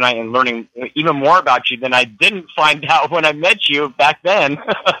the show tonight and learning even more about you than I didn't find out when I met you back then.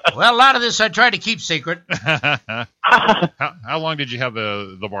 Well, a lot of this I tried to keep secret. How long did you have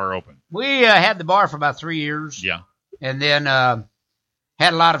the bar open? We had the bar for about 3 years. Yeah. And then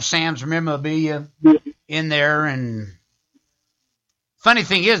had a lot of Sam's memorabilia in there. And funny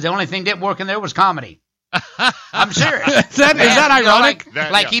thing is, the only thing that didn't work in there was comedy. I'm serious. Is that ironic?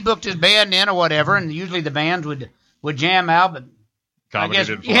 He booked his band in or whatever, and usually the bands would jam out, but comedy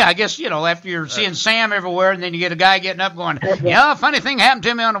I guess after you're seeing Sam everywhere, and then you get a guy getting up going, funny thing happened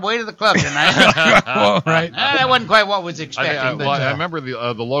to me on the way to the club tonight. Well, right. That wasn't quite what was expected. I remember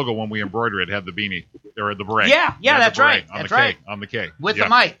the logo when we embroidered it had the beanie or the beret. Yeah, that's right. On the K. With the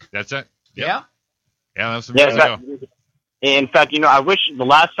mic. That's it. Yep. Yeah. Yeah, that's the in fact, I wish the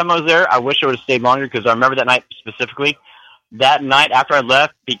last time I was there, I wish I would have stayed longer because I remember that night specifically. That night after I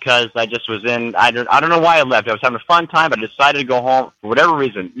left, because I just was I don't know why I left. I was having a fun time, but I decided to go home for whatever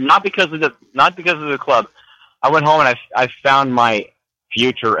reason. Not because of the club. I went home and I found my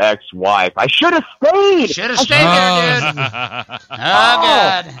future ex-wife. I should have stayed. Should have stayed there, dude. Oh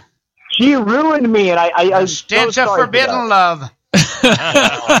God. She ruined me, and I stench of forbidden love.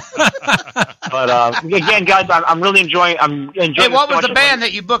 But again, guys, I'm really enjoying. Hey, what was the band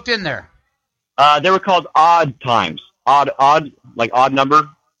that you booked in there? They were called Odd Times. Odd, like odd number.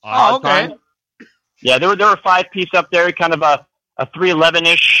 Oh, okay. Times. Yeah, there were 5-piece up there, kind of a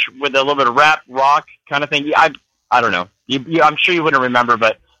 311-ish with a little bit of rap rock kind of thing. Yeah, I don't know. I'm sure you wouldn't remember,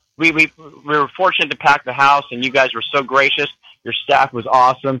 but we were fortunate to pack the house, and you guys were so gracious. Your staff was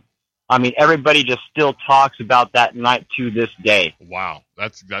awesome. I mean, everybody just still talks about that night to this day. Wow,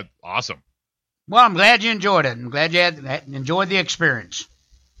 that's awesome. Well, I'm glad you enjoyed it. I'm glad you enjoyed the experience.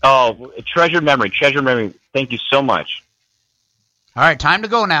 Oh, treasured memory. Thank you so much. All right, time to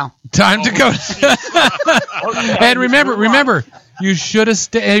go now. Time to go. And remember, you should have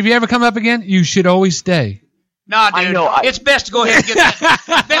stayed. Have you ever come up again? You should always stay. No, dude. I know, it's best to go ahead and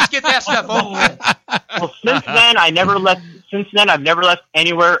get that stuff over with. Well, since then, I've never left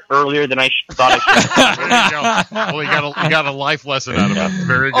anywhere earlier than I thought I should. There you go. Well, you got a life lesson out of it.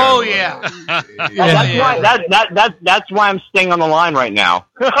 Very good. Oh yeah. That's why I'm staying on the line right now.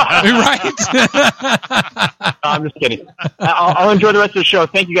 Right. I'm just kidding. I'll enjoy the rest of the show.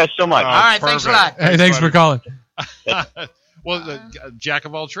 Thank you guys so much. All right, thanks a lot. Hey, thanks for calling. Well, jack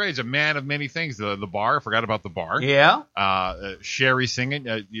of all trades, a man of many things. The bar, I forgot about the bar. Yeah. Sherry singing.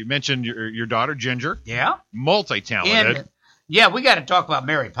 You mentioned your daughter, Ginger. Yeah. Multi-talented. Yeah, we got to talk about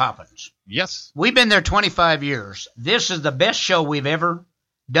Mary Poppins. Yes. We've been there 25 years. This is the best show we've ever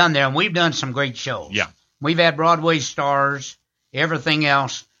done there, and we've done some great shows. Yeah. We've had Broadway stars, everything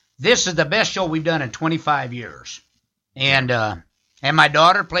else. This is the best show we've done in 25 years. And my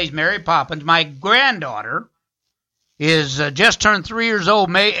daughter plays Mary Poppins. My granddaughter is just turned 3 years old,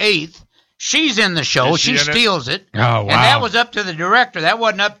 May 8th. She's in the show. She steals it. Oh, wow. And that was up to the director. That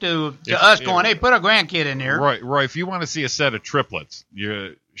wasn't up to us going, hey, put a grandkid in here. Roy, if you want to see a set of triplets,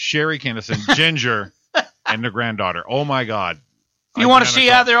 Sherry Kinison, Ginger, and the granddaughter. Oh, my God. You want to see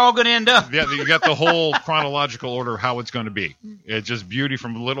how they're all going to end up? Yeah, you got the whole chronological order of how it's going to be. It's just beauty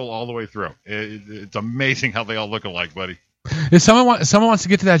from little all the way through. It's amazing how they all look alike, buddy. If someone wants to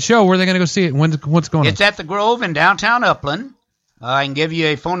get to that show, where are they going to go see it? What's going on? It's at the Grove in downtown Upland. I can give you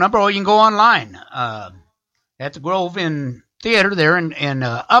a phone number, or you can go online. At the Grove in Theater there in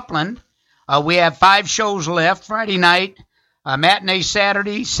Upland. We have 5 shows left. Friday night, matinee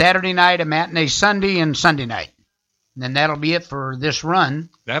Saturday night, a matinee Sunday, and Sunday night. And then that'll be it for this run.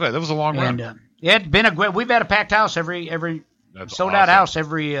 That was a long run. It's been a great. We've had a packed house every sold out house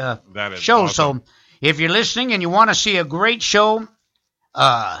every show. Awesome. So if you're listening and you want to see a great show,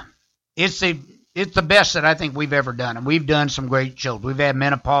 it's the best that I think we've ever done, and we've done some great shows. We've had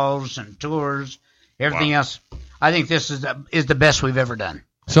menopause and tours, everything else. I think this is the best we've ever done.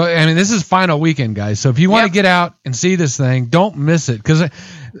 So, I mean, this is final weekend, guys. So if you want to get out and see this thing, don't miss it, because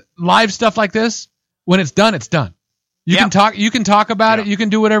live stuff like this, when it's done, it's done. You can talk. You can talk about it. You can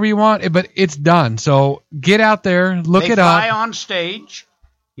do whatever you want, but it's done. So get out there, look it up. They fly on stage.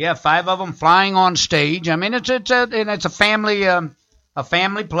 Yeah, 5 of them flying on stage. I mean, it's a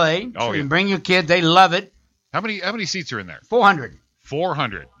family play. Oh, so you bring your kid. They love it. How many seats are in there? 400.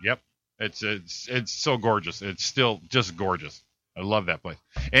 400. Yep. It's so gorgeous. It's still just gorgeous. I love that place.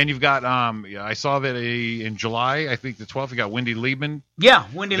 And you've got I saw that in July, I think the 12th, you got Wendy Liebman. Yeah,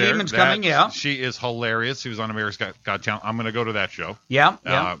 Wendy Liebman's coming. Yeah, she is hilarious. She was on America's Got Talent. I'm going to go to that show. Yeah.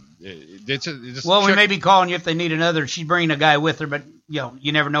 We may be calling you if they need another. She's bringing a guy with her, but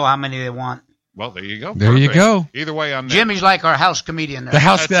you never know how many they want. Well, there you go. There you go. Either way, I'm there. Jimmy's like our house comedian there. The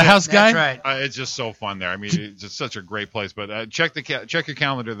house guy. That's right. It's just so fun there. I mean, it's just such a great place. But check your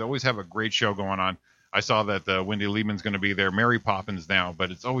calendar. They always have a great show going on. I saw that Wendy Liebman's going to be there. Mary Poppins now,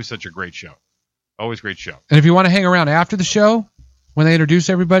 but it's always such a great show. Always great show. And if you want to hang around after the show, when they introduce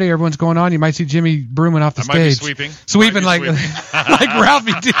everybody, everyone's going on, you might see Jimmy brooming off the stage. Might be sweeping. Sweeping like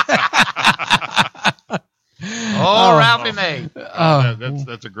Ralphie did. Ralphie May.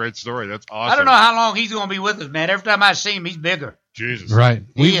 That's a great story. That's awesome. I don't know how long he's going to be with us, man. Every time I see him, he's bigger. Jesus. Right.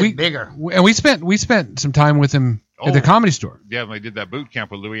 He is bigger. And we spent some time with him at the Comedy Store. Yeah, they did that boot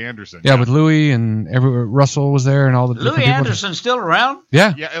camp with Louis Anderson. Yeah, with Louis and Russell was there and all the Louis Anderson's still around?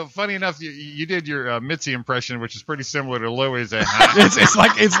 Yeah. Yeah. Funny enough, you did your Mitzi impression, which is pretty similar to Louis'.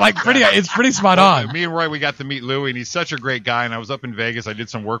 It's pretty spot on. Me and Roy, we got to meet Louis, and he's such a great guy. And I was up in Vegas. I did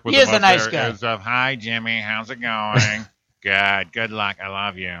some work with him. He is up a nice there. guy. It was, Hi, Jimmy. How's it going? Good luck. I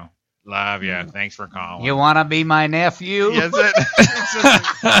love you. Love you. Thanks for calling. You want to be my nephew? Yes,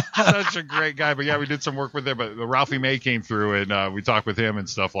 it's such a great guy. But yeah, we did some work with him. But Ralphie May came through, and we talked with him and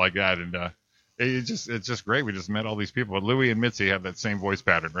stuff like that. And it's just great. We just met all these people. But Louie and Mitzi have that same voice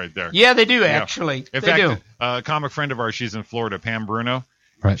pattern right there. Yeah, they do actually. In fact, a comic friend of ours, she's in Florida, Pam Bruno.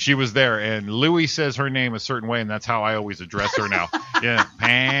 Right. She was there, and Louie says her name a certain way, and that's how I always address her now. Yeah,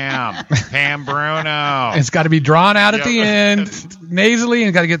 Pam Bruno. It's got to be drawn out at the end, nasally,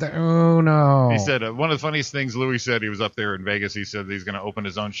 and got to get there. Oh, no. He said, one of the funniest things Louie said, he was up there in Vegas, he said he's going to open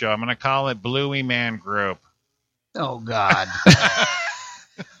his own show. I'm going to call it Bluey Man Group. Oh, God.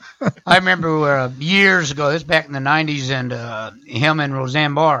 I remember years ago, this back in the 90s, and him and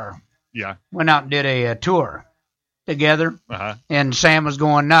Roseanne Barr went out and did a tour together, and Sam was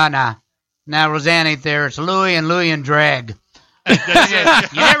going, nah. Now Roseanne ain't there. It's Louie and Drag. You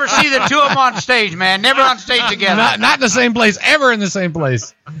never see the two of them on stage, man. Never on stage together. Not in the same place. Ever in the same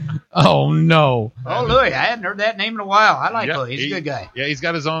place. Oh, no. Oh, Louie. I hadn't heard that name in a while. I like Louie. He's a good guy. Yeah, he's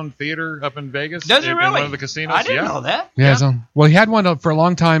got his own theater up in Vegas. Does he really? In one of the casinos. I didn't know that. Yeah. Well, he had one for a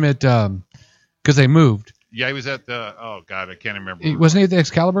long time at because they moved. Yeah, he was at the. Oh God, I can't remember. Wasn't he at the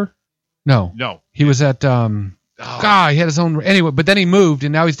Excalibur? No. He was at. God, he had his own. Anyway, but then he moved,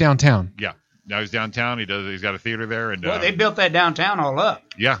 and now he's downtown. Yeah. Now he's downtown. He's got a theater there, and they built that downtown all up.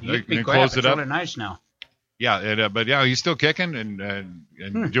 Yeah, they closed it up. It's really nice now. Yeah, but he's still kicking and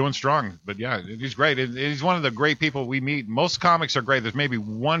doing strong. But yeah, he's great. He's one of the great people we meet. Most comics are great. There's maybe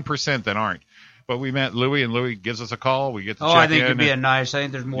 1% that aren't. But we met Louie, and Louie gives us a call. We get to check in. I think you're being nice. I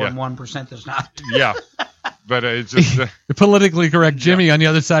think there's more than 1% that's not. Yeah. But it's just the politically correct Jimmy on the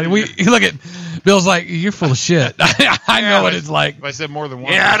other side. We look at Bill's like, you're full of shit. I know what it's like. If I said more than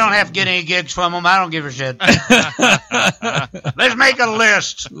one. Yeah, I don't have to get any gigs from them. I don't give a shit. Let's make a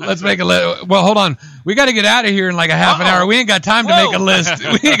list. Well, hold on. We got to get out of here in like a half an hour. We ain't got time to make a list.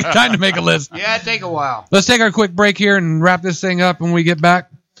 We ain't got time to make a list. Yeah, it'd take a while. Let's take our quick break here and wrap this thing up when we get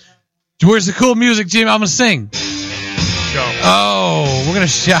back. Where's the cool music, Jimmy? I'm going to sing. Go. Oh, we're going to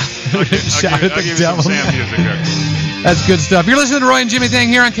shout. Shout at the devil. Sam music there. That's good stuff. You're listening to Roy and Jimmy Thing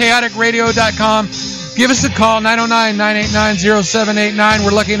here on chaoticradio.com. Give us a call, 909-989-0789.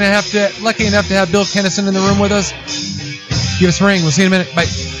 We're lucky enough to have Bill Kinison in the room with us. Give us a ring. We'll see you in a minute. Bye.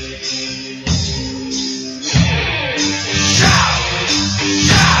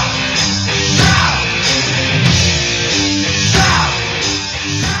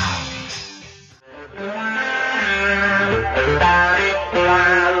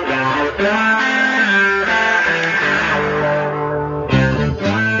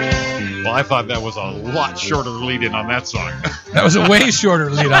 I thought that was a lot shorter lead-in on that song. That was a way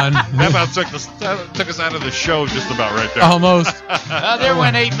shorter lead-on. That about took us out of the show just about right there. Almost. There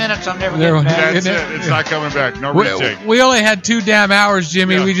went 8 minutes. I'm never getting back. That's it. It's not coming back. No retake. We only had 2 damn hours,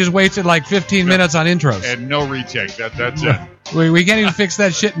 Jimmy. Yeah. We just wasted like 15 minutes on intros. And no retake. That's it. We can't even fix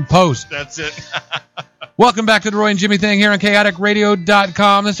that shit in post. That's it. Welcome back to the Roy and Jimmy Thing here on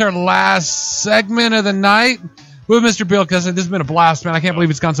chaoticradio.com. This is our last segment of the night with Mr. Bill Kinison. This has been a blast, man. I can't believe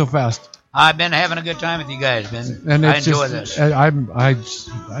it's gone so fast. I've been having a good time with you guys, man. And I it's enjoy just, this. I'm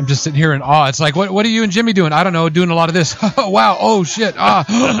just sitting here in awe. It's like, what are you and Jimmy doing? I don't know, doing a lot of this. Oh, wow. Oh, shit.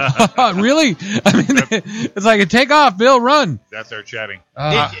 Really? I mean, it's like, take off, Bill, run. That's our chatting.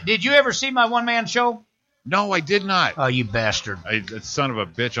 Did you ever see my one-man show? No, I did not. Oh, you bastard. Son of a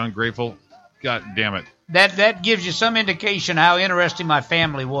bitch, ungrateful. God damn it. That gives you some indication how interesting my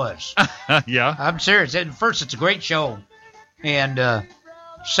family was. Yeah. I'm serious. First, it's a great show. And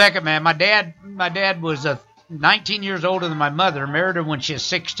second, man, my dad was 19 years older than my mother, married her when she was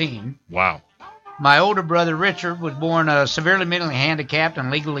 16. Wow. My older brother, Richard, was born severely mentally handicapped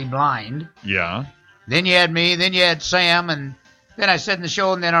and legally blind. Yeah. Then you had me, then you had Sam, and then I said in the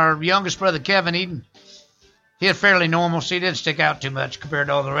show, and then our youngest brother, Kevin, he was fairly normal, so he didn't stick out too much compared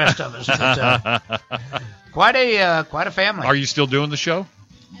to all the rest of us. But, quite a family. Are you still doing the show?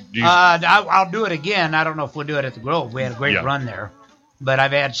 I'll do it again. I don't know if we'll do it at the Grove. We had a great run there. But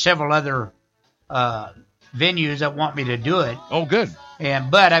I've had several other venues that want me to do it. Oh, good.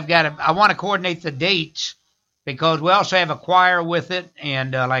 But I want to coordinate the dates because we also have a choir with it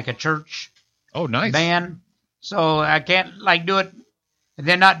and like a church band. So I can't do it and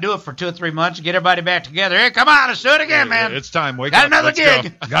then not do it for 2 or 3 months. Get everybody back together. Hey, come on, let's do it again, man. It's time. Wake Got up. another Let's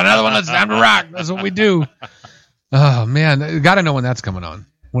gig. Go. Got another one. It's time to rock. That's what we do. Oh, man. Got to know when that's coming on.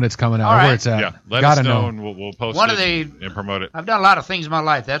 When it's coming out, All right. where it's at. Yeah, let Gotta us know, and we'll post and promote it. I've done a lot of things in my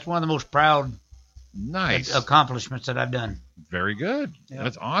life. That's one of the most proud Nice accomplishments that I've done. Very good. Yeah.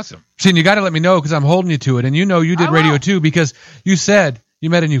 That's awesome. See, and you got to let me know because I'm holding you to it. And you know you did radio too because you said you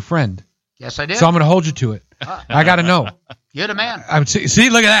met a new friend. Yes, I did. So I'm going to hold you to it. I got to know. You're the man. See,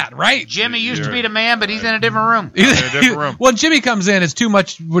 look at that, right? Jimmy used to be the man, but he's in a different room. When Jimmy comes in, it's too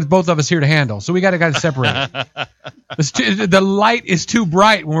much with both of us here to handle. So we got to separate. The light is too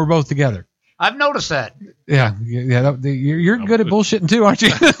bright when we're both together. I've noticed that. Yeah. You're good at bullshitting too, aren't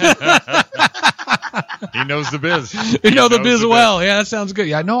you? He knows the biz. You know the biz well. Yeah, that sounds good.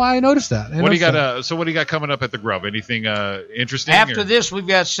 Yeah, no, I noticed that. What do you got? So what do you got coming up at the Grove? Anything interesting? After this, we've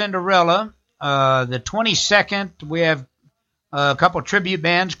got Cinderella. The 22nd, we have a couple tribute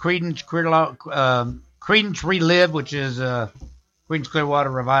bands. Creedence Relive, which is Creedence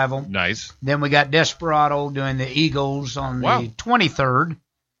Clearwater Revival. Nice. Then we got Desperado doing the Eagles on the 23rd.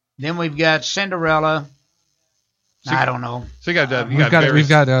 Then we've got Cinderella. I don't know. So we've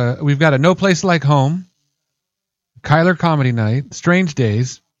got a No Place Like Home, Kyler Comedy Night, Strange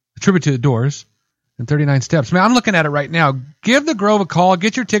Days, a tribute to the Doors, and 39 Steps. Man, I'm looking at it right now. Give the Grove a call.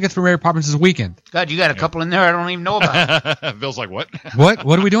 Get your tickets for Mary Poppins this weekend. God, you got a couple in there I don't even know about. Bill's like, what? What?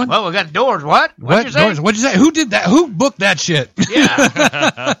 What are we doing? Well, we got Doors. What? What? Doors? What'd you say? Who did that? Who booked that shit?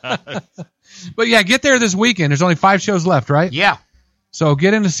 Yeah. But yeah, get there this weekend. There's only 5 shows left, right? Yeah. So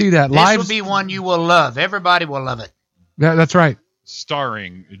get in to see that. This will be one you will love. Everybody will love it. That's right.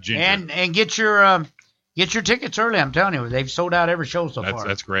 Starring Ginger. And get your tickets early. I'm telling you, they've sold out every show so far.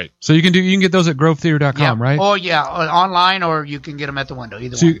 That's great. So you can get those at grovetheater.com, right? Oh yeah, online or you can get them at the window.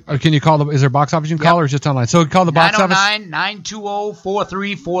 Either one. Can you call is there a box office you can call or is it just online? So call the box office.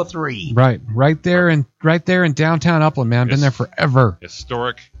 909-920-4343. Right there in downtown Upland, man. Been there forever.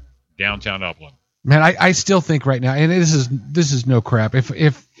 Historic downtown Upland. Man, I still think right now, and this is no crap. If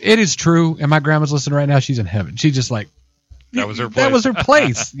it is true, and my grandma's listening right now, she's in heaven. She's just like, that was her place. That was her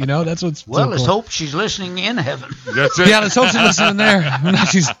place. You know, that's what's. Well, so let's cool. hope she's listening in heaven. That's it. Yeah, let's hope she's listening there. Now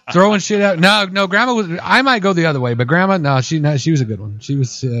she's throwing shit out. No, grandma was. I might go the other way, but grandma, she was a good one. She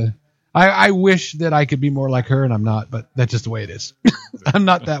was. I wish that I could be more like her, and I'm not. But that's just the way it is. I'm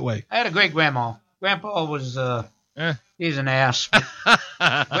not that way. I had a great grandma. Grandpa was. He's an ass.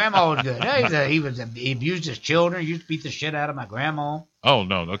 Grandma was good. He abused his children. He used to beat the shit out of my grandma. Oh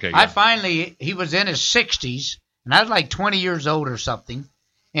no, okay. Yeah. He was in his 60s, and I was like 20 years old or something,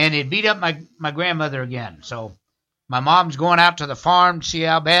 and he beat up my grandmother again. So my mom's going out to the farm to see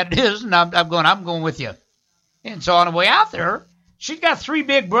how bad it is, and I'm going with you. And so on the way out there, she's got 3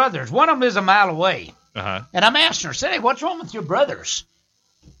 big brothers. One of them is a mile away. Uh-huh. And I'm asking her, say, hey, what's wrong with your brothers?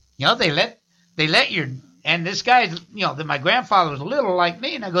 You know, they let your. And this guy, my grandfather was little like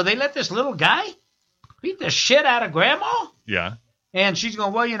me, and I go, they let this little guy beat the shit out of grandma? Yeah. And she's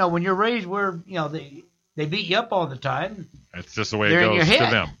going, well, when you're raised where, they beat you up all the time. That's just the way They're it in your goes to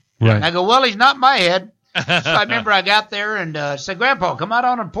head. them. Right. And I go, well, he's not in my head. So I remember I got there and said, Grandpa, come out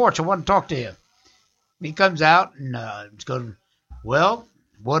on the porch. I want to talk to you. He comes out and goes, well,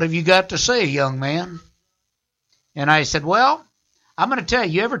 what have you got to say, young man? And I said, well, I'm going to tell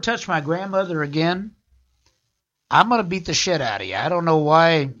you, ever touch my grandmother again, I'm going to beat the shit out of you. I don't know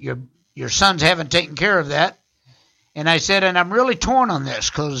why your sons haven't taken care of that. And I said, and I'm really torn on this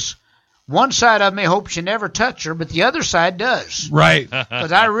because one side of me hopes you never touch her, but the other side does. Right.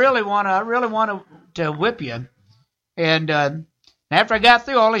 Because I really want to whip you. And after I got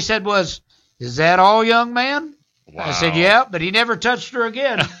through, all he said was, "Is that all, young man?" Wow. I said, "Yeah," but he never touched her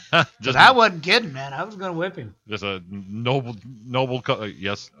again. Because I wasn't kidding, man. I was going to whip him. Just a noble.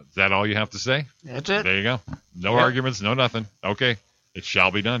 Yes, is that all you have to say? That's it. There you go. No arguments, no nothing. Okay, it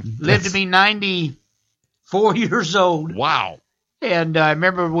shall be done. Lived to be 94 years old. Wow. And I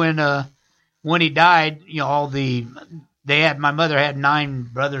remember when he died, my mother had 9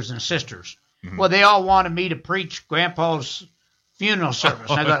 brothers and sisters. Mm-hmm. Well, they all wanted me to preach Grandpa's funeral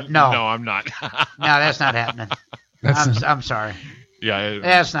service. I go, no. No, I'm not. No, that's not happening. I'm sorry. Yeah.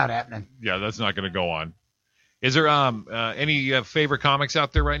 That's not happening. Yeah, that's not going to go on. Is there any favorite comics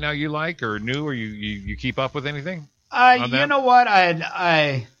out there right now you like or new, or you keep up with anything? You know what?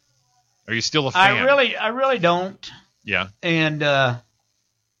 Are you still a fan? I really don't. Yeah. And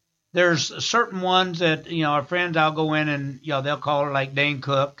there's certain ones that our friends. I'll go in and they'll call her like Dane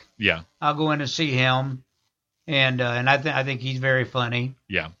Cook. Yeah. I'll go in and see him, and I think he's very funny.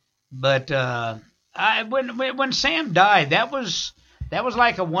 Yeah. But when Sam died, that was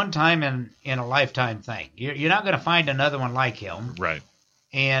like a one time in a lifetime thing. You're not going to find another one like him. Right.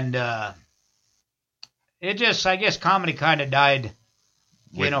 And it just, I guess, comedy kind of died.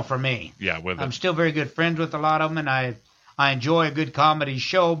 For me. Yeah, with it. I'm still very good friends with a lot of them, and I enjoy a good comedy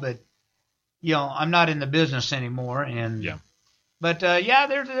show, but I'm not in the business anymore. And but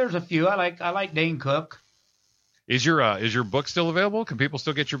there's a few. I like Dane Cook. Is your book still available? Can people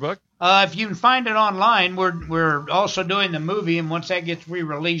still get your book? If you can find it online, we're also doing the movie, and once that gets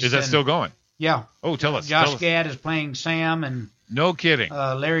re-released, is that still going? Yeah. Oh, tell us. Josh Gad is playing Sam, and no kidding.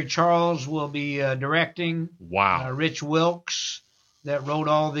 Larry Charles will be directing. Wow. Rich Wilkes, that wrote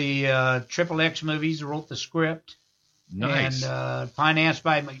all the XXX movies, wrote the script. Nice. And financed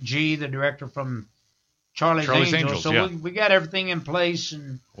by McGee, the director from Charlie's Angels. So we got everything in place,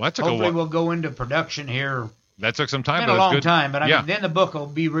 and hopefully we'll go into production here. That took some time. It's been a long time, but I mean, then the book will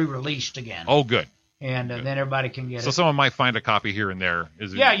be re-released again. Oh, good. And then everybody can get it. So someone might find a copy here and there.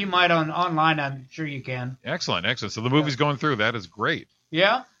 You might online. I'm sure you can. Excellent. So the movie's going through. That is great.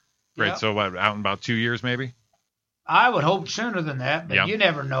 Yeah. Great. Yeah. So out in about 2 years, maybe? I would hope sooner than that, but you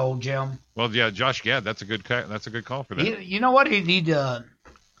never know, Jim. Well, yeah, Josh Gad, that's a good call for that. You know what?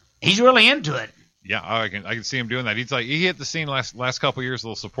 He's really into it. Yeah, I can see him doing that. He's like, he hit the scene last couple of years,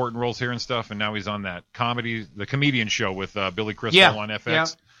 little supporting roles here and stuff, and now he's on that the comedian show with Billy Crystal on FX. Yeah.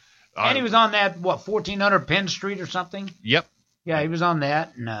 And he was on that 1400 Penn Street or something. Yep. Yeah, he was on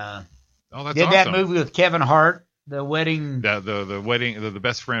that, and that's did awesome. that movie with Kevin Hart, the wedding. The wedding, the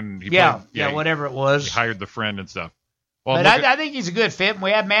best friend. Whatever it was. He hired the friend and stuff. Well, but I think he's a good fit.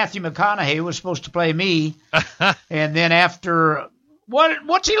 We had Matthew McConaughey who was supposed to play me, and then after.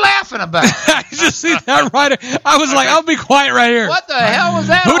 What's he laughing about? I just see that right. I was like, I'll be quiet right here. What the hell was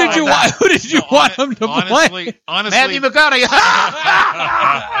that? Who did you want him to play? Honestly, Matthew McConaughey.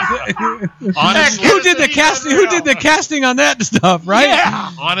 Honestly, who did the casting? Who did the casting on that stuff? Right? Yeah.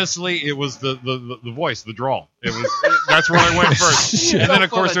 Honestly, it was the voice, the drawl. That's where I went first. And then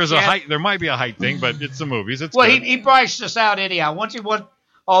of course there's a height. There might be a height thing, but it's the movies. It's good. He priced us out anyhow. Once he won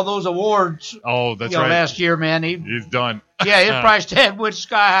all those awards. Oh, that's right. Last year, man, he's done. Yeah, his price tag went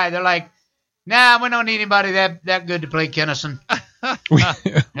sky high. They're like, nah, we don't need anybody that good to play Kinison. We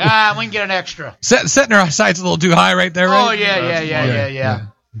can get an extra. Setting our sights a little too high right there, right? Oh, yeah.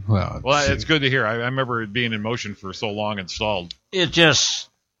 Well, it's good to hear. I remember it being in motion for so long and stalled. It just...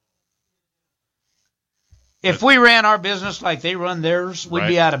 If we ran our business like they run theirs, we'd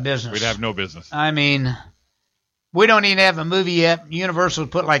be out of business. We'd have no business. I mean... We don't even have a movie yet. Universal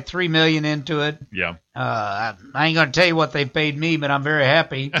put like $3 million into it. Yeah. I ain't gonna tell you what they paid me, but I'm very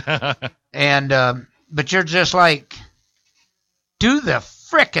happy. And but you're just like, do the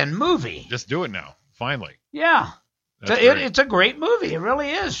frickin' movie. Just do it now. Finally. Yeah. It's a great movie. It really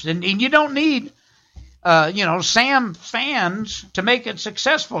is. And you don't need, Sam fans to make it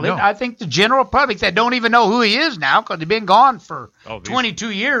successful. No. I think the general public that don't even know who he is now because they've been gone for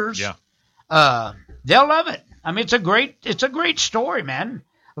 22 years. Yeah. They'll love it. I mean, it's a great story, man.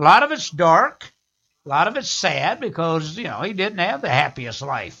 A lot of it's dark, a lot of it's sad because he didn't have the happiest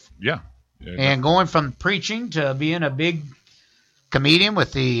life. Yeah. And going from preaching to being a big comedian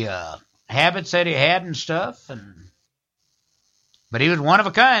with the habits that he had and stuff, but he was one of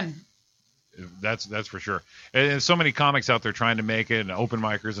a kind. That's for sure. And there's so many comics out there trying to make it, and open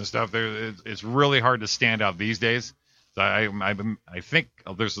micers and stuff. It's really hard to stand out these days. So I think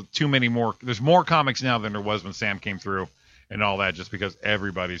there's too many more. There's more comics now than there was when Sam came through and all that, just because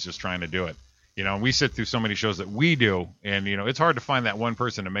everybody's just trying to do it. You know, we sit through so many shows that we do, and it's hard to find that one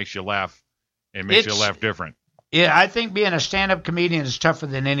person that makes you laugh and makes you laugh different. Yeah, I think being a stand-up comedian is tougher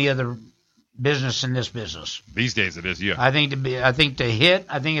than any other business in this business. These days it is, yeah. I think to hit,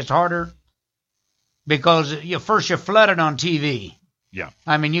 I think it's harder because first you're flooded on TV. Yeah.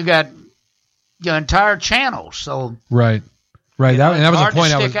 I mean, you got your entire channel, so right. That was a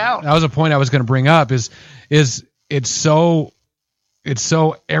point that was a point I was going to bring up. Is it's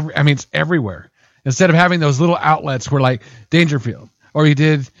everywhere. Instead of having those little outlets where like Dangerfield, or you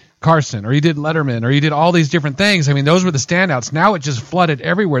did Carson, or you did Letterman, or you did all these different things. I mean, those were the standouts. Now it just flooded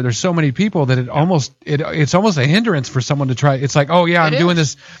everywhere. There's so many people that it's almost a hindrance for someone to try. It's like, oh yeah, I'm doing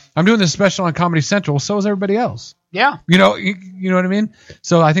this special on Comedy Central. So is everybody else. Yeah. You know what I mean?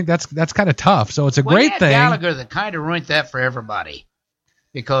 So I think that's kind of tough. So it's a great thing. Gallagher that kind of ruined that for everybody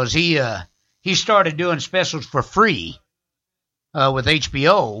because he started doing specials for free with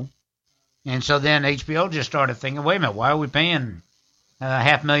HBO. And so then HBO just started thinking, wait a minute, why are we paying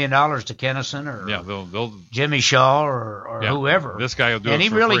 $500,000 to Kinison or they'll Jimmy Shaw or whoever? This guy will do and it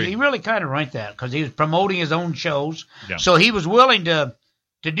for free. He really kind of ranked that because he was promoting his own shows. Yeah. So he was willing to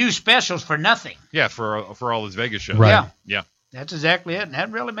do specials for nothing. Yeah, for all his Vegas shows. Right. Yeah. That's exactly it. And that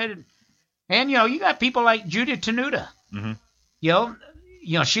really made it. And, you got people like Judy Tenuta.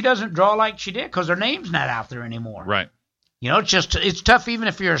 Mm-hmm. She doesn't draw like she did because her name's not out there anymore. Right. It's tough even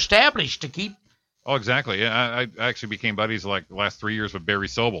if you're established to keep. Oh, exactly. Yeah, I actually became buddies like the last 3 years with Barry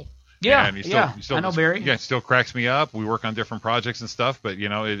Sobel. Yeah, and he still, I know Barry. Yeah, it still cracks me up. We work on different projects and stuff, but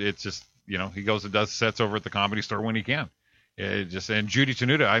it's just he goes and does sets over at the Comedy Store when he can. And Judy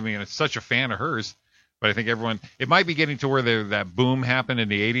Tenuta, I mean, it's such a fan of hers, but I think it might be getting to where that boom happened in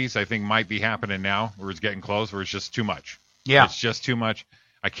the 80s. I think might be happening now, where it's getting close, where it's just too much. Yeah, it's just too much.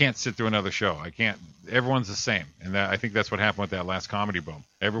 I can't sit through another show. I can't. Everyone's the same, and I think that's what happened with that last comedy boom.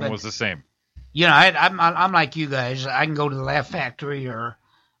 Everyone was the same. I'm like you guys. I can go to the Laugh Factory or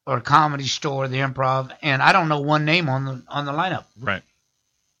Comedy Store, the Improv, and I don't know one name on the lineup. Right.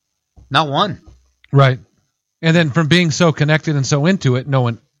 Not one. Right. And then from being so connected and so into it,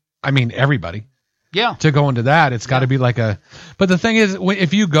 everybody. Yeah. To go into that, it's got to be like but the thing is,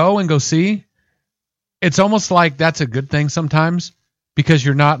 if you go see, it's almost like that's a good thing sometimes because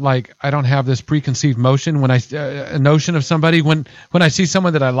you're not like, I don't have this preconceived notion a notion of somebody. When I see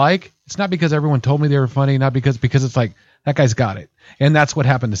someone that I like, it's not because everyone told me they were funny, not because it's like, that guy's got it. And that's what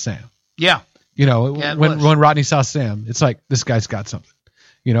happened to Sam. Yeah. When Rodney saw Sam, it's like, this guy's got something.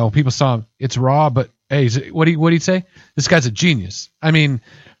 People saw him, it's raw, but hey, what do you say? This guy's a genius. I mean,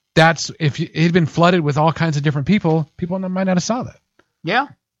 that's if he'd been flooded with all kinds of different people might not have saw that. Yeah.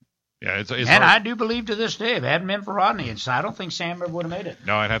 Yeah, it's and hard. I do believe to this day, if it hadn't been for Rodney, I don't think Sam ever would have made it.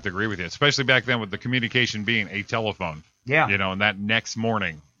 No, I'd have to agree with you, especially back then with the communication being a telephone. Yeah. And that next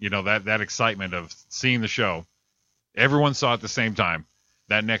morning, that excitement of seeing the show, everyone saw it at the same time.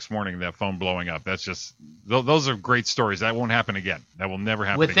 That next morning, that phone blowing up, that's just, those are great stories. That won't happen again. That will never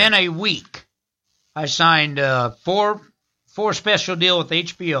happen Within again. a week, I signed four special deal with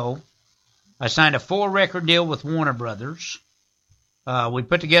HBO. I signed a 4-record deal with Warner Brothers. We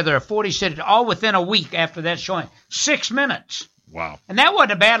put together a 40-city, all within a week after that showing. 6 minutes. Wow. And that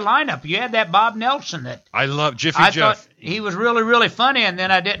wasn't a bad lineup. You had that Bob Nelson that I love Jiffy I Jeff. thought he was really, really funny, and then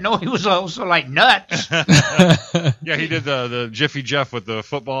I didn't know he was also like nuts. Yeah, he did the Jiffy Jeff with the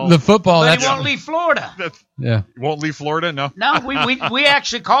football. The football. But he won't leave Florida. Yeah. Won't leave Florida? No. No, we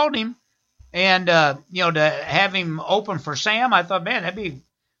actually called him, and to have him open for Sam, I thought, man, that'd be a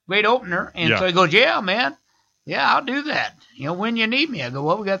great opener. And so he goes, yeah, man, yeah, I'll do that. When you need me. I go,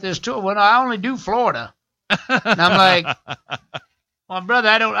 well, we got this tour. Well, no, I only do Florida. And I'm like, well, brother,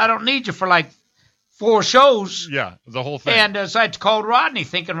 I don't need you for like 4 shows. Yeah, the whole thing. And so I called Rodney,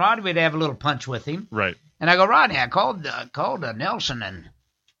 thinking Rodney would have a little punch with him. Right. And I go, Rodney, I called Nelson and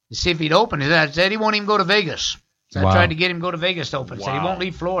to see if he'd open. He said he won't even go to Vegas. So I tried to get him to go to Vegas to open. Said he won't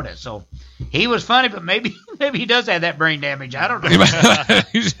leave Florida. So he was funny, but maybe he does have that brain damage. I don't know.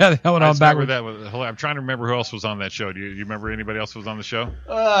 You just had helmet on backwards. I'm trying to remember who else was on that show. Do you remember anybody else who was on the show?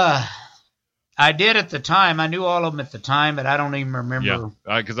 I did at the time. I knew all of them at the time, but I don't even remember.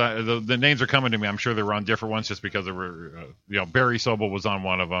 Yeah, because the names are coming to me. I'm sure they were on different ones just because they were, Barry Sobel was on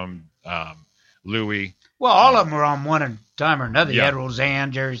one of them. Louis. Well, all of them were on one time or another. You had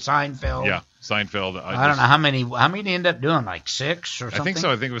Roseanne, Jerry Seinfeld. Yeah, Seinfeld. I don't know how many ended up doing, like 6 or something. I think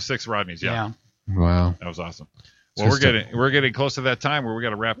so. I think it was 6 Rodneys. Yeah. Wow. That was awesome. Well, we're getting close to that time where we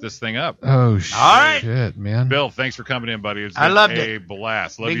got to wrap this thing up. Oh shit, all right. Shit, man. Bill, thanks for coming in, buddy. I loved a it.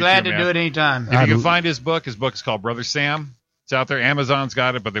 blast. Love Be you glad too, to man. do it anytime. If you can find his book is called Brother Sam. It's out there. Amazon's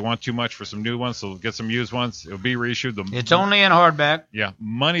got it, but they want too much for some new ones, so get some used ones. It'll be reissued. It's only in hardback. Yeah,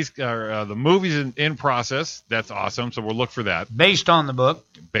 the movie's in process. That's awesome. So we'll look for that. Based on the book.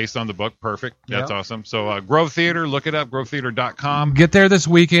 Perfect. That's awesome. So Grove Theater, look it up, grovetheater.com. Get there this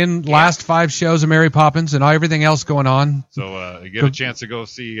weekend. Last 5 shows of Mary Poppins and everything else going on. So get a chance to go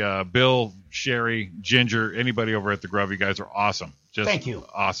see Bill, Sherry, Ginger, anybody over at the Grove. You guys are awesome. Thank you.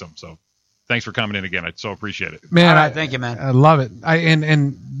 Awesome. So thanks for coming in again. I so appreciate it. Man, right, thank you, man. I love it.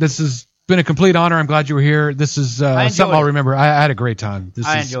 And this has been a complete honor. I'm glad you were here. This is something I'll remember. I had a great time.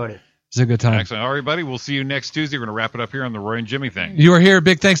 I enjoyed it. It's a good time. Excellent. All right, buddy. We'll see you next Tuesday. We're going to wrap it up here on the Roy and Jimmy thing. You are here.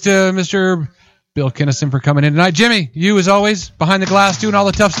 Big thanks to Mr. Bill Kinison for coming in tonight. Jimmy, you as always, behind the glass doing all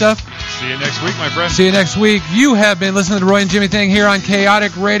the tough stuff. See you next week, my friend. See you next week. You have been listening to the Roy and Jimmy thing here on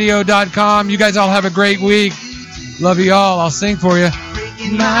chaoticradio.com. You guys all have a great week. Love you all. I'll sing for you.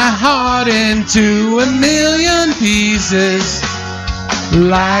 My heart into a million pieces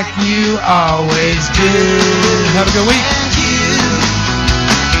like you always do. Have a good week.